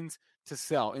reasons to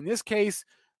sell. In this case,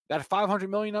 that 500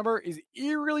 million number is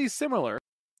eerily similar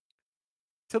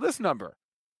to this number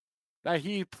that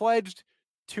he pledged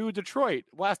to Detroit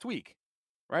last week,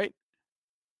 right?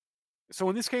 So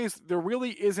in this case, there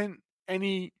really isn't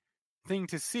anything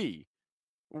to see.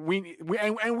 We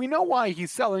know why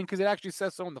he's selling, because it actually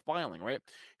says so in the filing, right?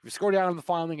 If you scroll down in the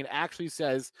filing, it actually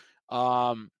says,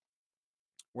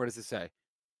 where does it say?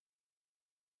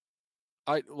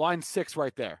 Line 6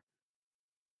 right there,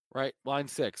 right? Line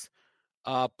 6.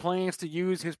 Plans to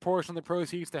use his portion of the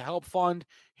proceeds to help fund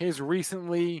his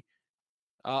recently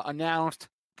announced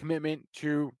commitment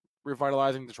to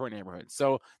revitalizing Detroit neighborhoods.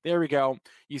 So there we go.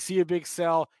 You see a big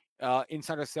sell,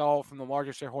 insider sell from the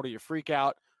largest shareholder, you freak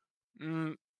out.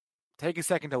 Take a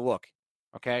second to look,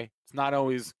 okay? It's not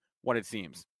always what it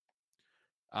seems.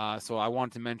 So I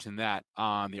wanted to mention that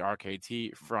on the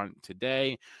RKT front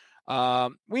today.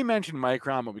 We mentioned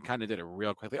Micron, but we kind of did it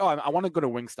real quickly. I want to go to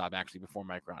Wingstop, actually, before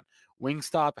Micron.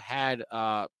 Wingstop had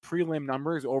prelim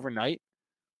numbers overnight.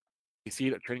 You see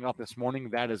it trading off this morning.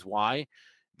 That is why.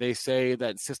 They say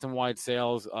that system-wide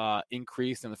sales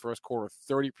increased in the first quarter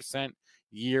 30%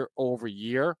 year over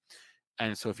year.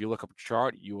 And so if you look up a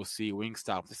chart, you will see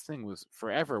Wingstop. This thing was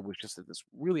just at this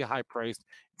really high price.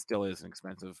 It still is an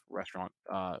expensive restaurant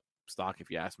stock, if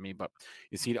you ask me. But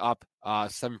you see it up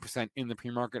 7% in the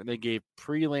pre-market. They gave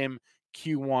prelim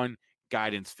Q1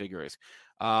 guidance figures.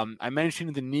 I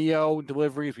mentioned the NIO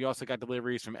deliveries. We also got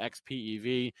deliveries from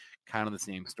XPEV, kind of the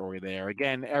same story there.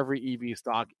 Again, every EV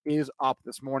stock is up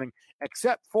this morning,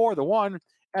 except for the one,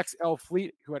 XL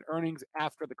Fleet, who had earnings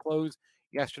after the close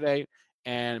yesterday,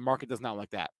 and market does not like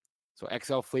that. So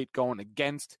XL Fleet going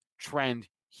against trend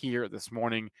here this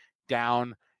morning,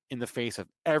 down in the face of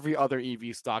every other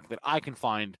EV stock that I can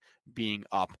find being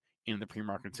up in the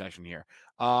pre-market session here.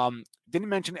 Didn't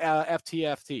mention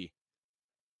FTFT.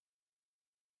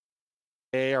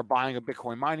 They are buying a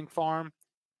Bitcoin mining farm.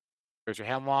 There's your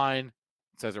headline.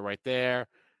 It says it right there.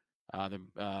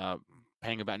 They're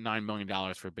paying about $9 million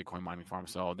for a Bitcoin mining farm.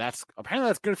 So apparently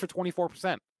that's good for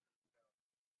 24%.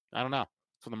 I don't know.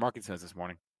 That's what the market says this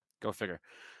morning. Go figure.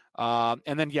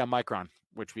 And then, Micron,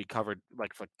 which we covered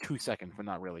like for 2 seconds, but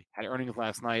not really. Had earnings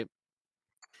last night.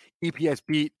 EPS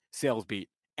beat, sales beat,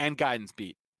 and guidance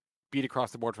beat. Beat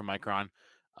across the board for Micron.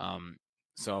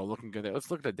 So looking good there. Let's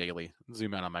look at the daily.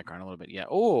 Zoom out on Micron a little bit. Yeah.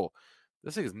 Oh,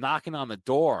 this thing is knocking on the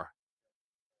door.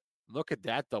 Look at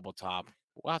that double top.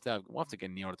 We'll have to get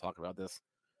Neil to talk about this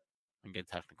and get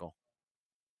technical.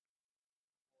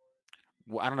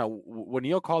 Well, I don't know. Would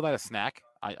Neil call that a snack?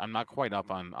 I'm not quite up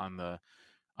on the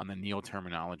Neil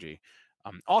terminology.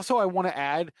 Also, I want to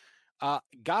add,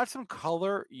 got some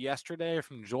color yesterday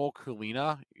from Joel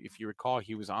Kulina. If you recall,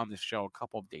 he was on this show a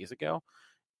couple of days ago.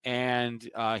 And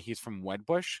he's from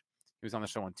Wedbush. He was on the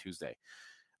show on Tuesday.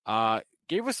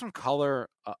 Gave us some color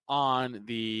on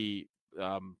the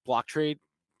block trade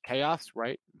chaos,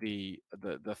 right? The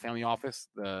family office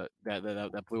that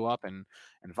blew up, and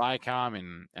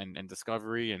Viacom and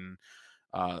Discovery and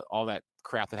all that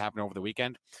crap that happened over the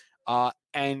weekend.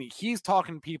 And he's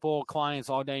talking to people, clients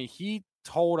all day. He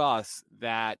told us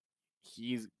that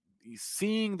he's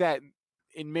seeing that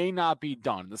it may not be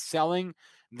done.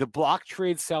 The block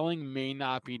trade selling may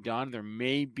not be done. There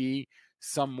may be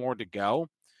some more to go.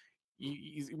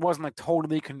 He wasn't like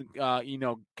totally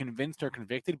convinced or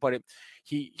convicted, but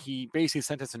he basically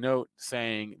sent us a note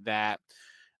saying that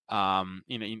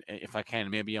if I can,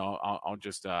 maybe I'll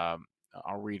just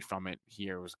I'll read from it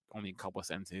here. It was only a couple of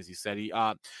sentences. He said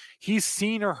he's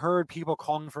seen or heard people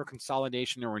calling for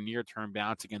consolidation or a near-term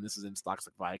bounce. Again, this is in stocks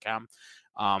like Viacom,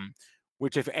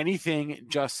 which, if anything,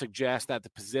 just suggests that the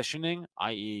positioning,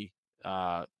 i.e.,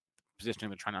 positioning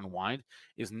they're trying to unwind,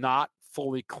 is not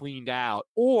fully cleaned out,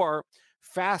 or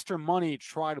faster money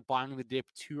tried buying the dip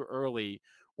too early,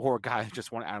 or guys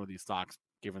just want out of these stocks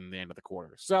given the end of the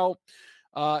quarter. So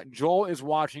Joel is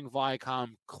watching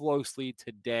Viacom closely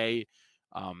today,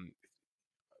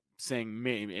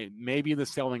 saying maybe the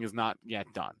selling is not yet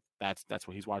done. That's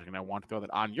what he's watching, and I want to throw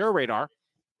that on your radar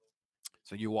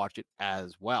so you watch it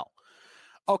as well.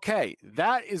 Okay,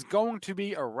 that is going to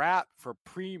be a wrap for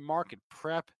pre-market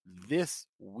prep this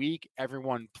week.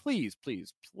 Everyone, please,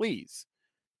 please, please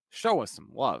show us some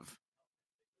love.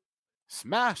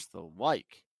 Smash the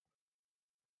like.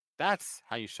 That's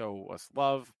how you show us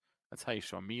love. That's how you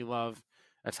show me love.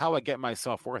 That's how I get my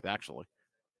self-worth, actually,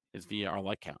 is via our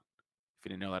like count, if you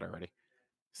didn't know that already.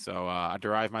 So I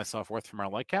derive my self-worth from our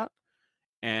like count,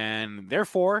 and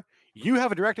therefore, you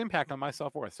have a direct impact on my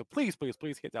self-worth. So please, please,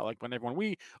 please hit that like button, everyone.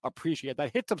 We appreciate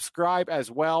that. Hit subscribe as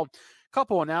well.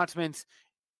 Couple announcements.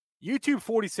 YouTube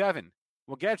 47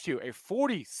 will get you a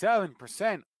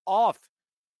 47% off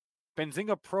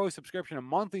Benzinga Pro subscription, a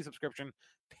monthly subscription,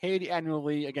 paid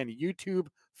annually. Again, YouTube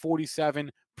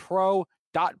 47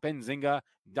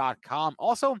 pro.benzinga.com.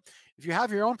 Also, if you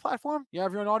have your own platform, you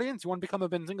have your own audience, you want to become a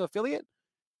Benzinga affiliate,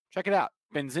 check it out.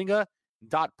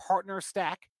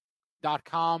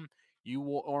 Benzinga.partnerstack.com. You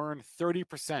will earn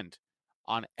 30%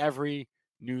 on every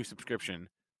new subscription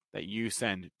that you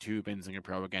send to Benzinga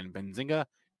Pro. Again,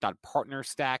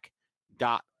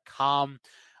 benzinga.partnerstack.com.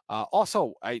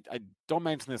 Also, I don't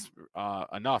mention this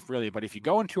enough, really, but if you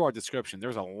go into our description,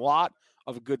 there's a lot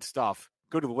of good stuff,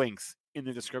 good links in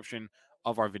the description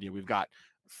of our video. We've got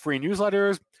free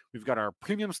newsletters. We've got our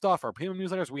premium stuff, our premium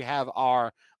newsletters. We have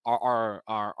our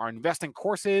investing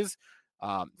courses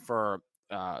for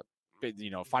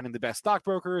finding the best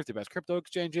stockbrokers, the best crypto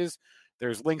exchanges.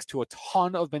 There's links to a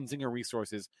ton of Benzinga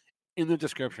resources in the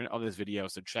description of this video,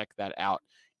 so check that out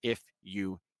if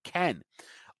you can.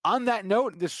 On that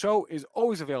note, this show is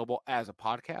always available as a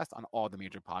podcast on all the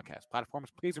major podcast platforms.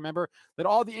 Please remember that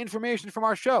all the information from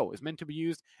our show is meant to be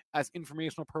used as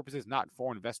informational purposes, not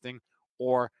for investing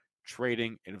or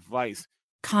trading advice.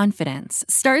 Confidence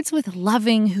starts with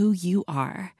loving who you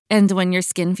are. And when your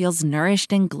skin feels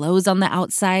nourished and glows on the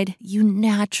outside, you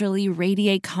naturally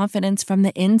radiate confidence from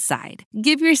the inside.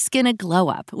 Give your skin a glow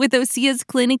up with Osea's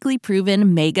clinically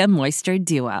proven Mega Moisture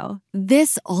Duo.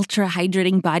 This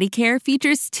ultra-hydrating body care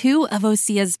features 2 of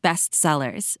Osea's best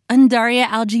sellers, Undaria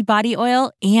Algae Body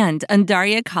Oil and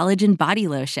Undaria Collagen Body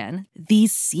Lotion.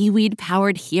 These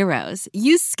seaweed-powered heroes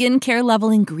use skincare-level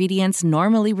ingredients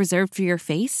normally reserved for your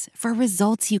face for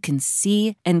results you can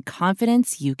see and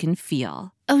confidence you can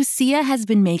feel. Osea has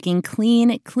been making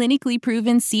clean, clinically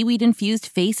proven seaweed-infused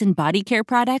face and body care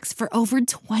products for over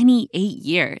 28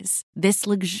 years. This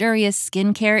luxurious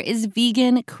skincare is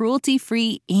vegan,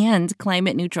 cruelty-free, and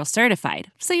climate-neutral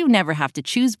certified, so you never have to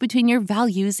choose between your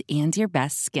values and your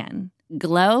best skin.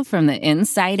 Glow from the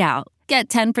inside out. Get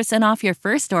 10% off your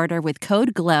first order with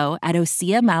code GLOW at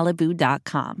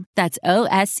OseaMalibu.com. That's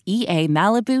OSEA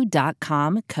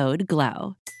Malibu.com, code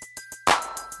GLOW.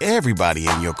 Everybody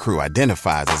in your crew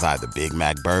identifies as either Big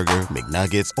Mac Burger,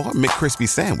 McNuggets, or McCrispy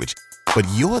Sandwich. But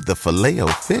you're the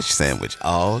Filet-O-Fish Sandwich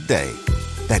all day.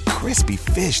 That crispy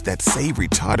fish, that savory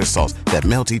tartar sauce, that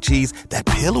melty cheese, that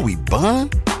pillowy bun.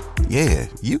 Yeah,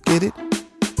 you get it.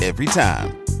 Every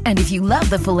time. And if you love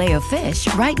the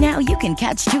Filet-O-Fish, right now you can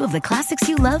catch 2 of the classics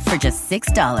you love for just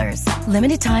 $6.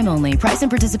 Limited time only. Price and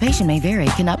participation may vary.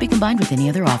 Cannot be combined with any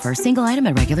other offer. Single item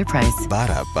at regular price.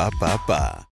 Ba-da-ba-ba-ba.